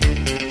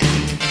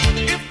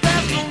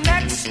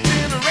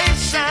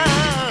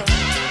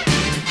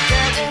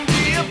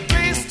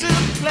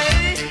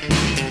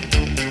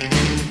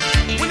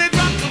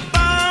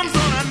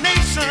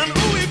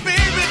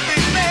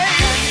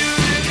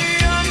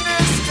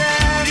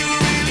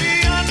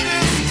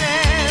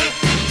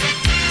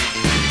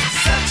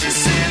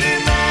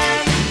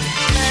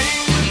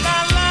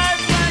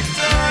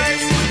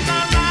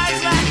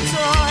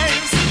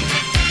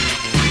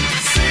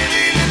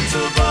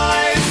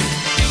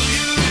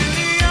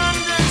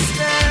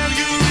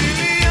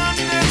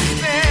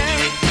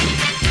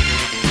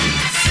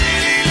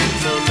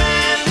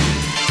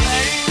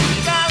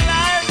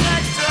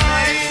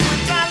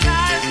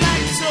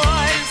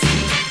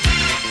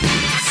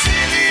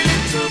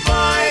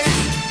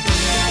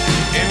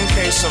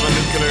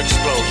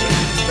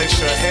 Place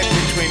your head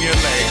between your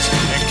legs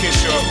and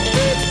kiss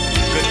your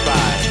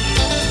goodbye.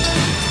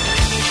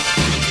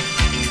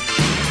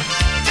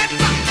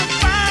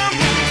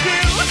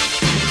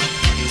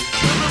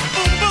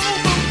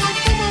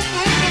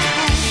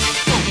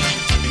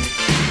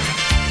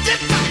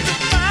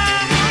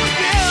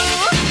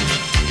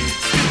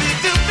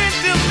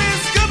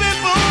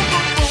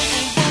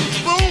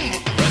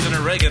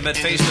 Reagan met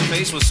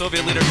face-to-face with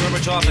Soviet leader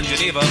Gorbachev in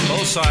Geneva.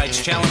 Both sides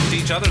challenged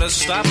each other to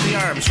stop the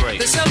arms race.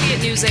 The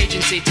Soviet news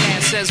agency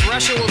TASS says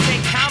Russia will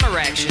take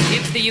counteraction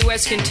if the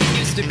U.S.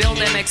 continues to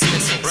build MX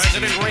missiles.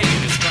 President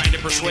Reagan is trying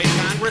to persuade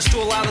Congress to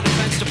allow the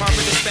Defense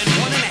Department to spend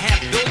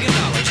 $1.5 billion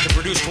to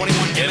produce 21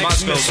 In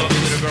MX Moscow, missiles.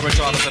 Soviet leader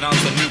Gorbachev has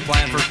announced a new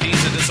plan for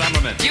peace and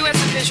disarmament. U.S.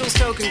 officials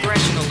told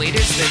congressional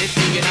leaders that if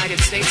the United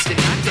States did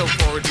not go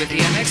forward with the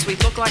MX,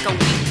 we'd look like a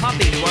weak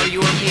puppy to our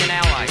European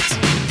allies.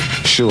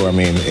 Sure, I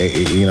mean,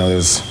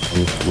 there's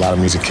a lot of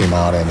music came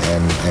out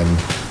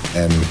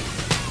and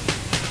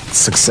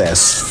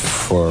success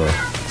for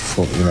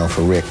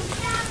Rick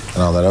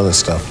and all that other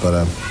stuff.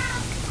 But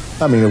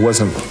I mean, it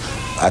wasn't.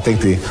 I think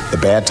the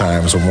bad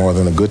times were more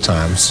than the good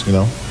times.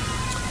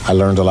 I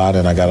learned a lot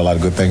and I got a lot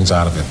of good things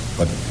out of it.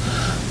 But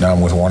now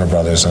I'm with Warner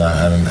Brothers and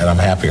I'm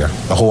happier.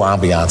 The whole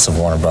ambiance of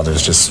Warner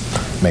Brothers just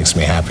makes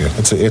me happier.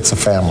 It's a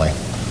family.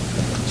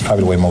 It's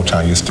probably the way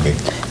Motown used to be.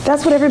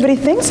 That's what everybody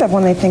thinks of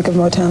when they think of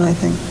Motown, I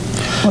think.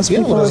 Most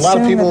people there's a lot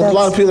of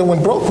people that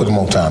went broke with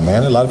Motown,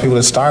 man. A lot of people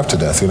that starved to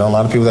death. A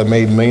lot of people that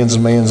made millions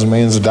and millions and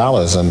millions of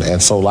dollars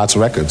and sold lots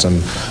of records,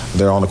 and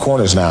they're on the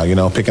corners now,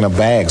 picking up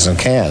bags and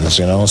cans,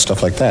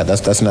 stuff like that.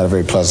 That's not a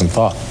very pleasant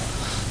thought,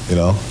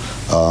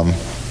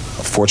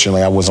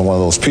 Fortunately, I wasn't one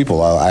of those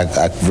people.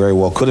 I very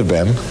well could have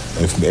been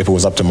if it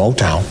was up to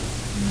Motown.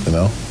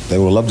 They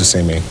would love to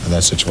see me in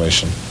that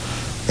situation.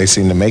 They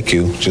seem to make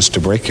you just to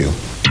break you.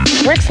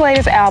 Rick's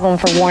latest album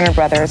for Warner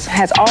Brothers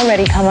has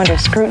already come under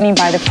scrutiny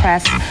by the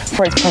press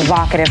for its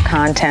provocative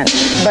content.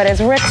 But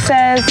as Rick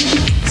says,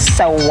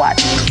 so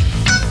what?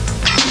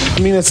 I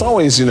mean, it's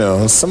always,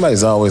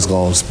 somebody's always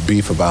going to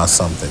beef about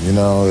something.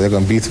 They're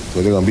going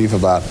to beef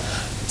about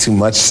too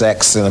much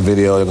sex in a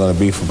video. They're going to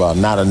beef about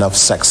not enough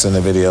sex in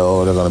the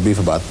video. They're going to beef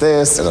about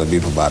this. They're going to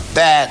beef about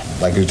that.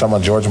 Like you're talking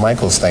about George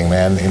Michael's thing,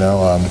 man.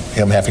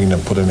 Him having to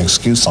put an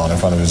excuse on in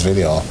front of his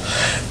video.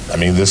 I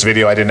mean, this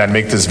video, I did not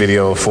make this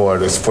video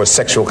for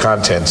sexual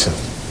content.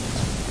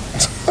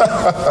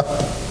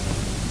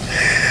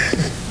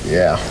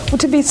 Yeah. Well,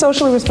 to be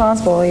socially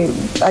responsible,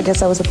 I guess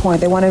that was the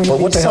point. They wanted to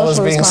be what the hell is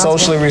being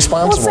socially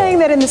responsible? Well, saying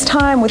that in this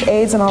time with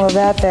AIDS and all of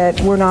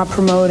that we're not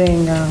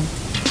promoting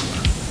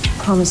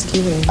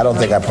promiscuity. I don't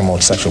think I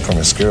promote sexual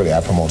promiscuity. I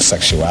promote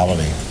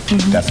sexuality.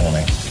 Mm-hmm.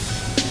 Definitely.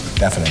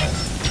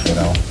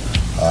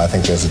 I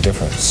think there's a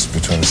difference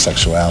between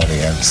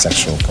sexuality and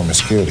sexual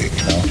promiscuity.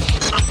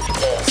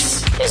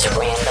 This is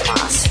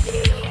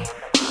Randomosity.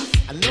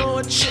 I know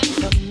a chick,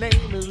 her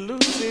name is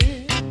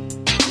Lucy.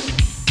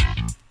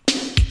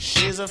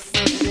 She's a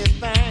freaky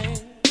thing.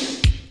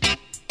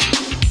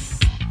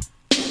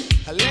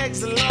 Her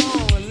legs are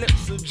long, her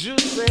lips are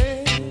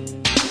juicy.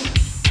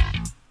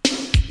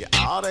 You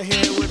ought to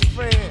hear what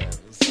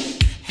friends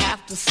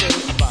have to say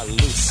about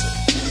Lucy.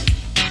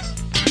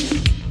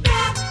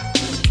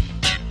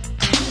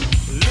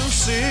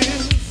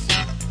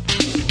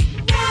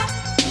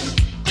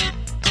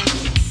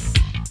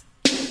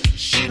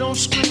 She don't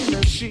scream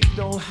and she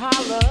don't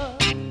holler.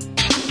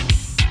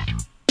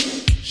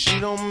 She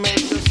don't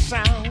make a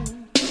sound,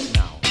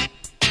 no.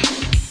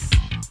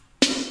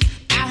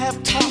 I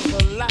have taught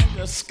her like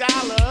a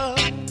scholar.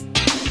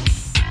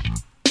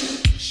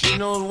 She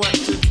knows what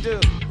to do.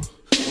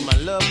 When my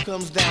love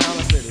comes down,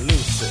 I said,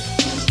 Lucy.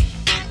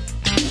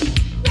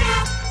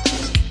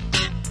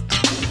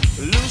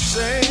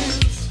 Lucy.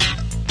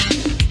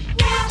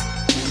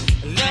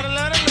 Let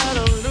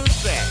her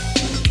loose that.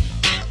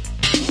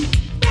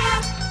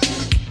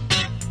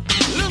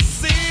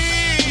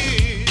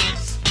 Lucy's.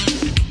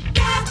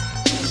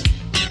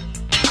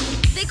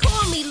 They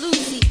call me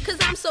Lucy, cause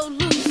I'm so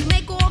loose.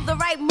 Make all the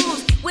right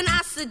moves when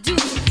I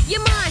seduce.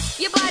 Your mind,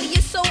 your body,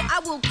 your soul, I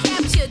will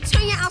capture.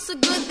 Turn you out so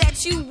good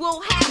that you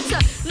will have to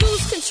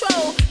lose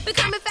control.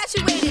 Become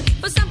infatuated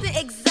for something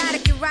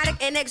exotic, erotic,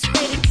 and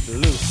X-rated.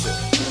 Lucy.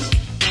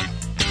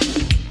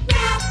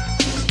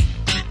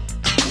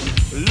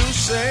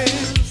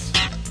 Lucy's.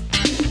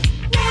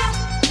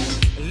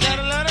 Let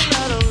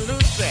her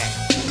loose that.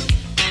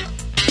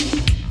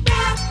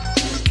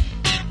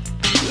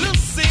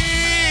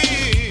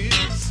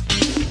 Lucy's.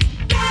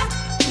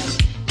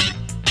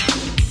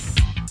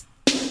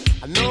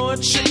 I know a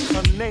chick,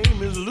 her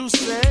name is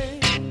Lucy.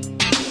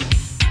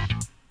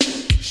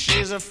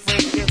 She's a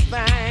freaky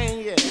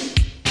thing, yeah.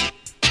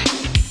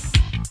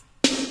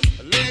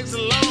 Her legs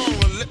are long,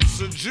 her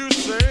lips are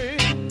juicy.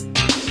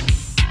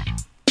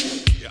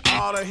 You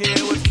ought to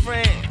hear what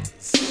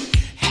friends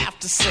have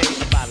to say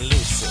about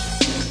Lucy.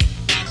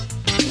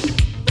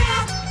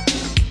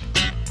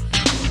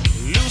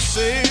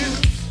 Lucy.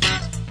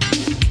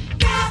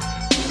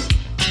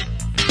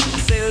 I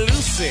say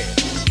Lucy.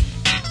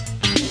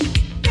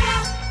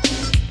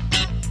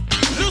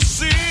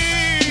 Lucy.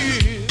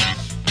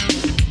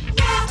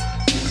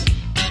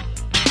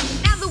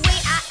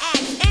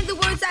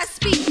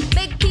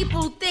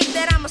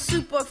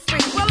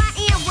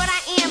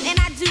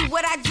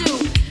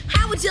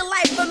 would you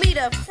like for me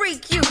to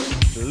freak you?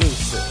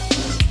 Lucy.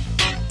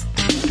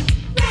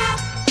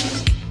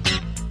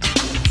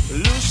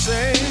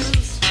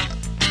 Lucy's.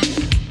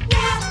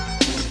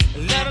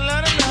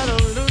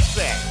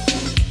 Lucy.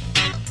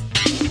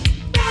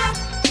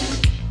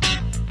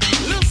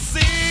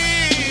 Lucy's.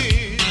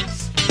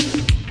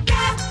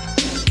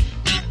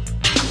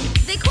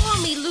 They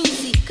call me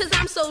Lucy, cause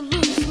I'm so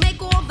loose.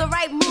 Make all the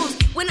right moves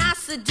when I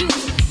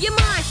seduce. Your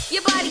mind,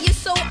 your body, your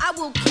soul, I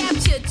will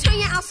capture. Turn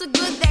you out so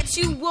good that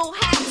you will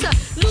have to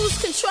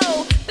lose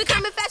control.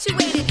 Become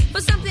infatuated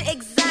for something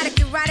exotic,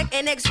 erotic,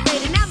 and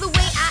X-rated. Now the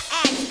way I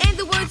act and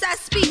the words I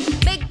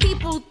speak make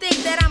people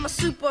think that I'm a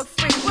super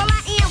freak. Well,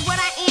 I am what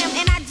I am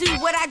and I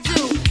do what I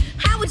do.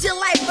 How would you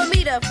like for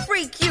me to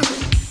freak you?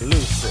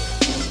 Lucy.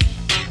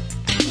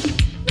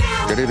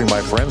 Good evening,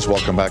 my friends.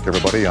 Welcome back,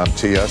 everybody. I'm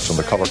TS, and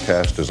the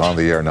Colorcast is on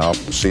the air now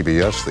from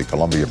CBS, the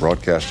Columbia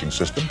Broadcasting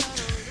System.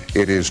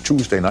 It is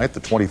Tuesday night,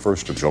 the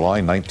 21st of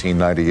July,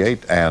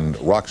 1998, and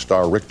rock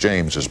star Rick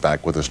James is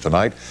back with us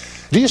tonight.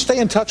 Do you stay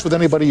in touch with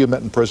anybody you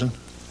met in prison?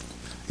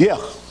 Yeah,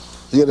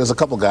 there's a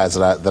couple guys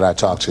that I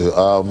talked to.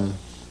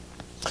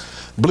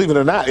 Believe it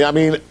or not, I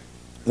mean,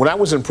 when I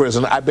was in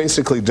prison, I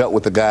basically dealt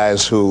with the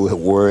guys who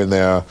were in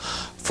there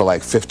for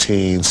like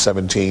 15,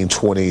 17,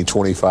 20,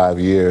 25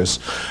 years.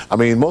 I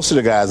mean, most of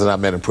the guys that I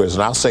met in prison,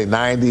 I'll say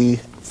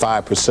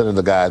 95% of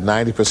the guys,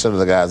 90% of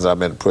the guys that I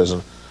met in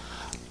prison,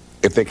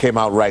 if they came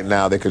out right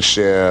now, they could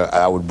share,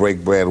 I would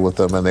break bread with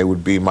them, and they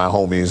would be my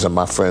homies and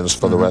my friends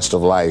for the rest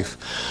of life.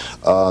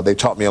 They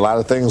taught me a lot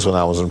of things when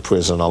I was in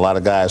prison. A lot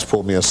of guys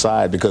pulled me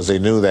aside because they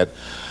knew that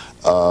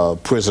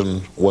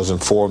prison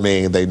wasn't for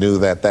me. They knew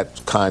that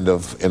that kind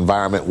of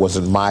environment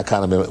wasn't my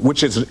kind of,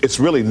 which is, it's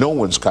really no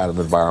one's kind of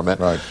environment.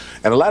 Right.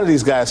 And a lot of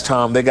these guys,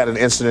 Tom, they got in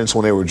incidents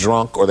when they were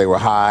drunk or they were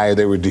high,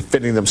 they were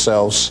defending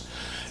themselves,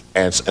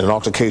 and an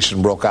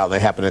altercation broke out and they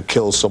happened to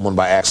kill someone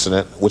by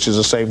accident, which is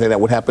the same thing that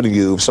would happen to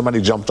you. If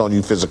somebody jumped on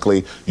you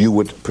physically, you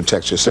would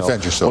protect yourself.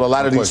 Defend yourself. Well, a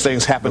lot of these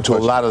things happen to a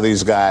lot of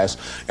these guys,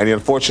 and the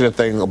unfortunate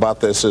thing about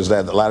this is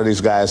that a lot of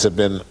these guys have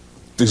been,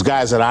 these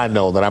guys that I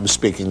know that I'm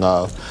speaking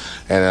of,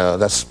 and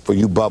that's for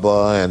you,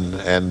 Bubba,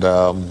 and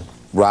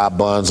Rob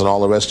Buns, and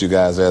all the rest of you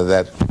guys there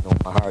that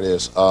my heart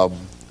is.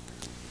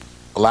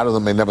 A lot of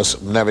them may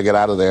never get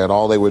out of there, and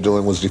all they were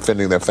doing was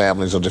defending their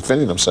families or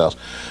defending themselves.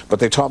 But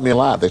they taught me a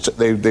lot.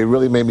 They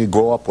really made me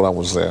grow up when I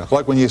was there.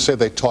 Like when you said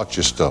they taught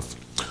you stuff.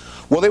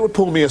 Well, they would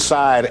pull me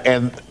aside,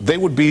 and they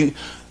would be,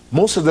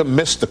 most of them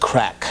missed the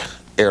crack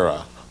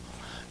era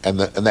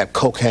and that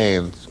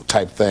cocaine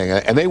type thing.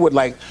 And they would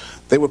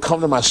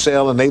come to my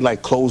cell and they'd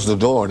like close the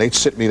door and they'd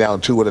sit me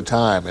down two at a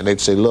time and they'd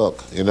say,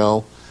 look, you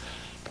know,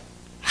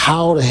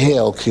 how the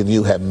hell can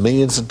you have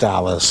millions of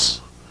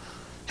dollars,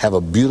 have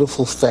a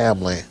beautiful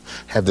family,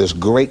 have this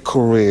great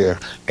career,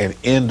 and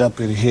end up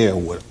in here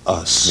with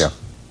us? Yeah.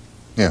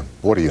 Yeah.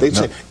 What do you They'd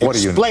know?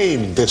 say,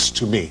 explain this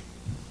to me.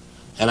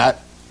 And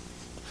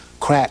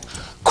crack.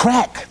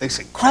 They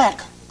say,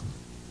 crack.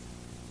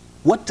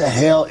 What the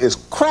hell is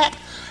crack?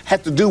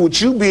 Have to do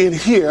with you being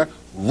here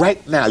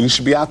right now. You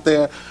should be out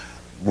there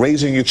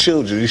raising your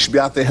children. You should be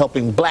out there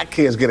helping black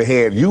kids get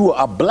ahead. You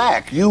are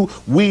black.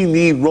 We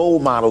need role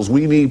models.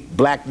 We need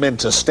black men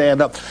to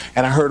stand up.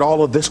 And I heard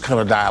all of this kind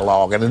of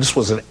dialogue, and this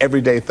was an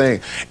everyday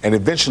thing. And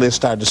eventually it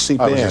started to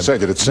seep in. I was going to say,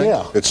 did it sink?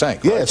 Yeah. It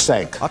sank. Yeah, it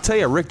sank. I'll tell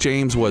you, Rick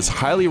James was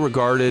highly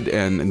regarded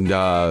and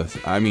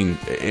I mean,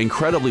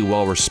 incredibly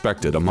well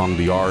respected among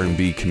the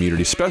R&B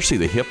community, especially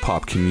the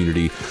hip-hop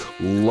community.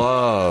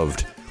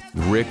 Loved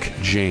Rick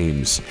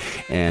James.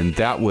 And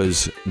that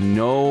was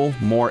no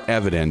more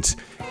evident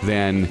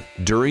than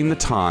during the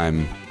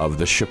time of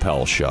the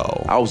Chappelle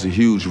Show. I was a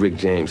huge Rick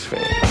James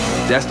fan.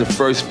 That's the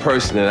first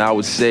person that I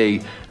would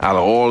say out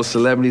of all the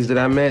celebrities that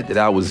I met that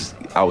I was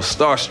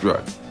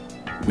starstruck.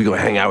 We gonna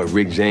hang out with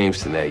Rick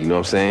James tonight, you know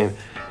what I'm saying?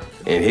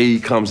 And here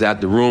he comes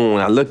out the room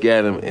and I look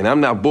at him and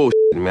I'm not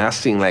bullshitting, man. I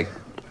seen like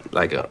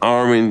an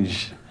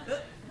orange,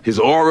 his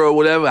aura or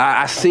whatever,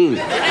 I seen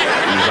it.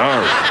 He was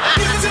orange.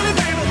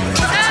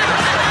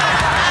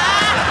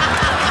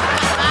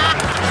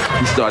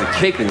 He started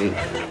kicking it.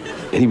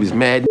 And he was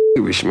mad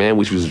niggerish, man,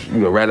 which was,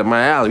 right up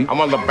my alley. I'm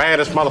one of the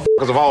baddest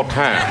motherfuckers of all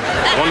time.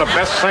 One of the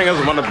best singers,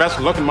 one of the best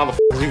looking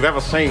motherfuckers you've ever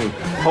seen.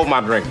 Hold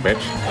my drink, bitch.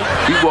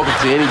 He walk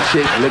up to any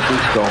chick, lick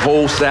the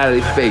whole side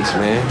of their face,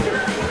 man.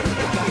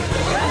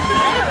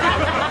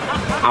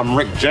 I'm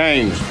Rick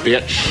James,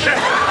 bitch.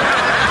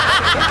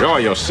 Enjoy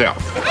yourself.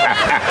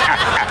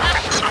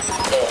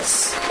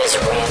 This is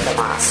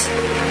Randomosity.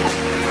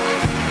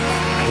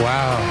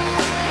 Wow.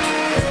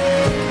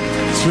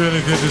 It's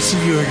really good to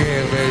see you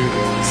again, baby.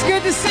 It's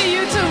good to see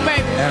you too,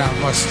 baby. And I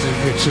must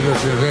admit, you look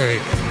very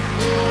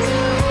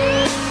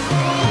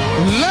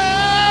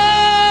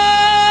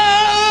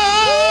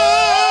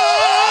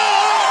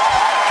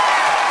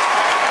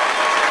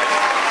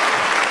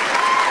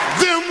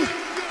them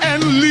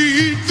and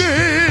lead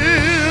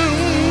them.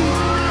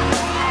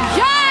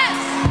 Yes!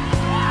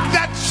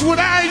 That's what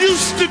I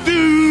used to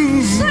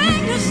do.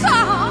 Sing a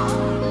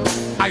song.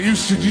 I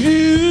used to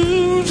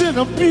use and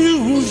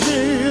abuse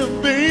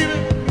them,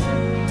 baby.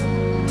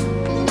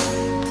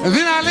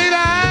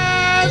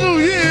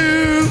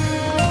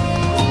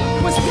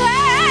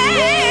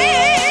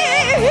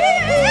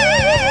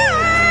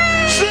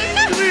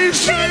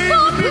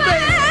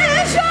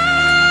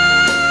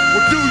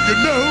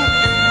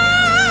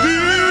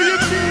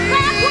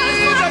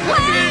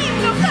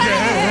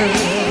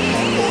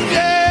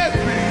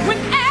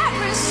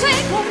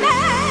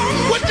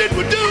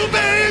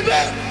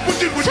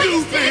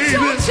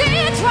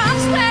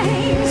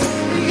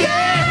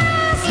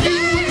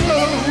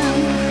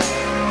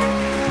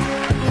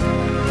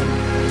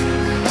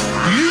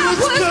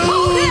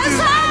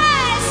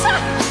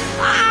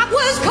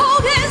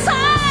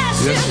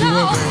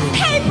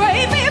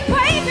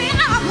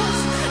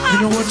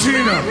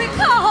 Tina,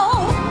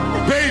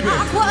 baby,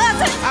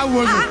 I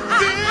wasn't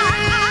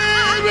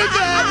there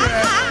without you.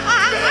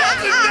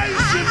 Every day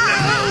you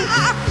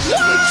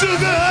know,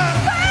 sugar.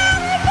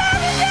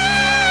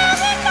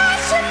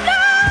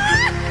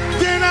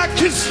 Then I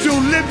kissed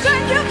your lips.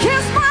 Then you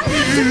kissed my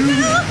lips.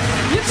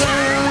 You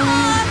turned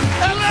on.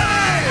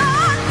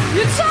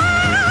 You turned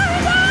on.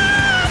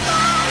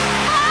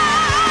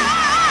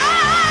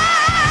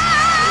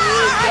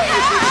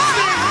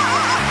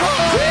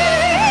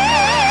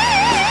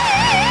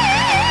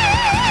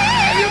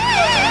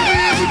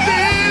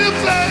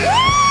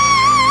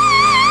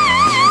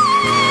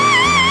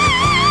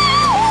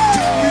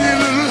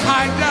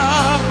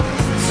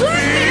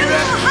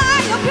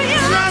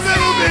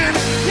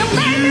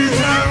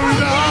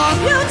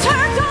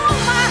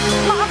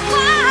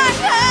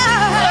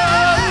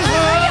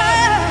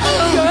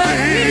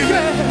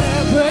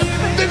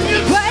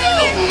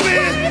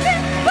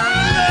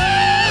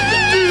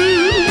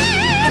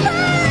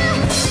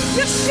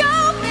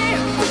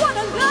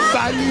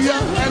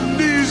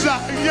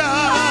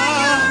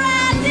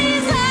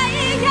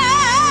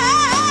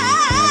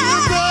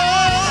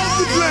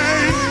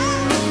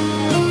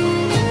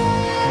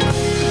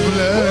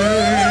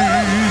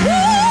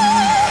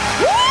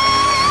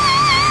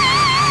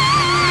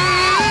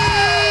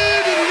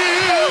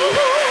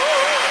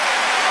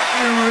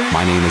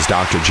 My name is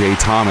Dr. J.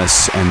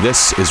 Thomas, and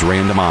this is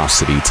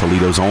Randomosity,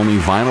 Toledo's only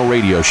vinyl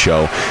radio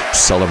show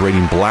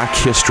celebrating Black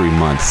History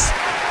Month.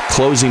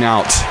 Closing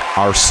out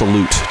our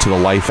salute to the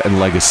life and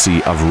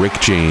legacy of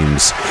Rick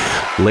James.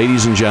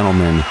 Ladies and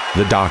gentlemen,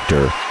 the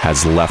doctor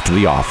has left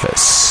the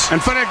office.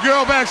 And for that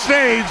girl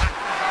backstage,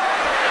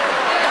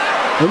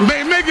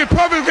 make it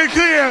perfectly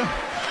clear.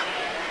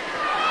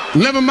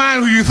 Never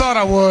mind who you thought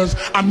I was.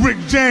 I'm Rick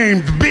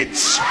James,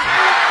 bitch.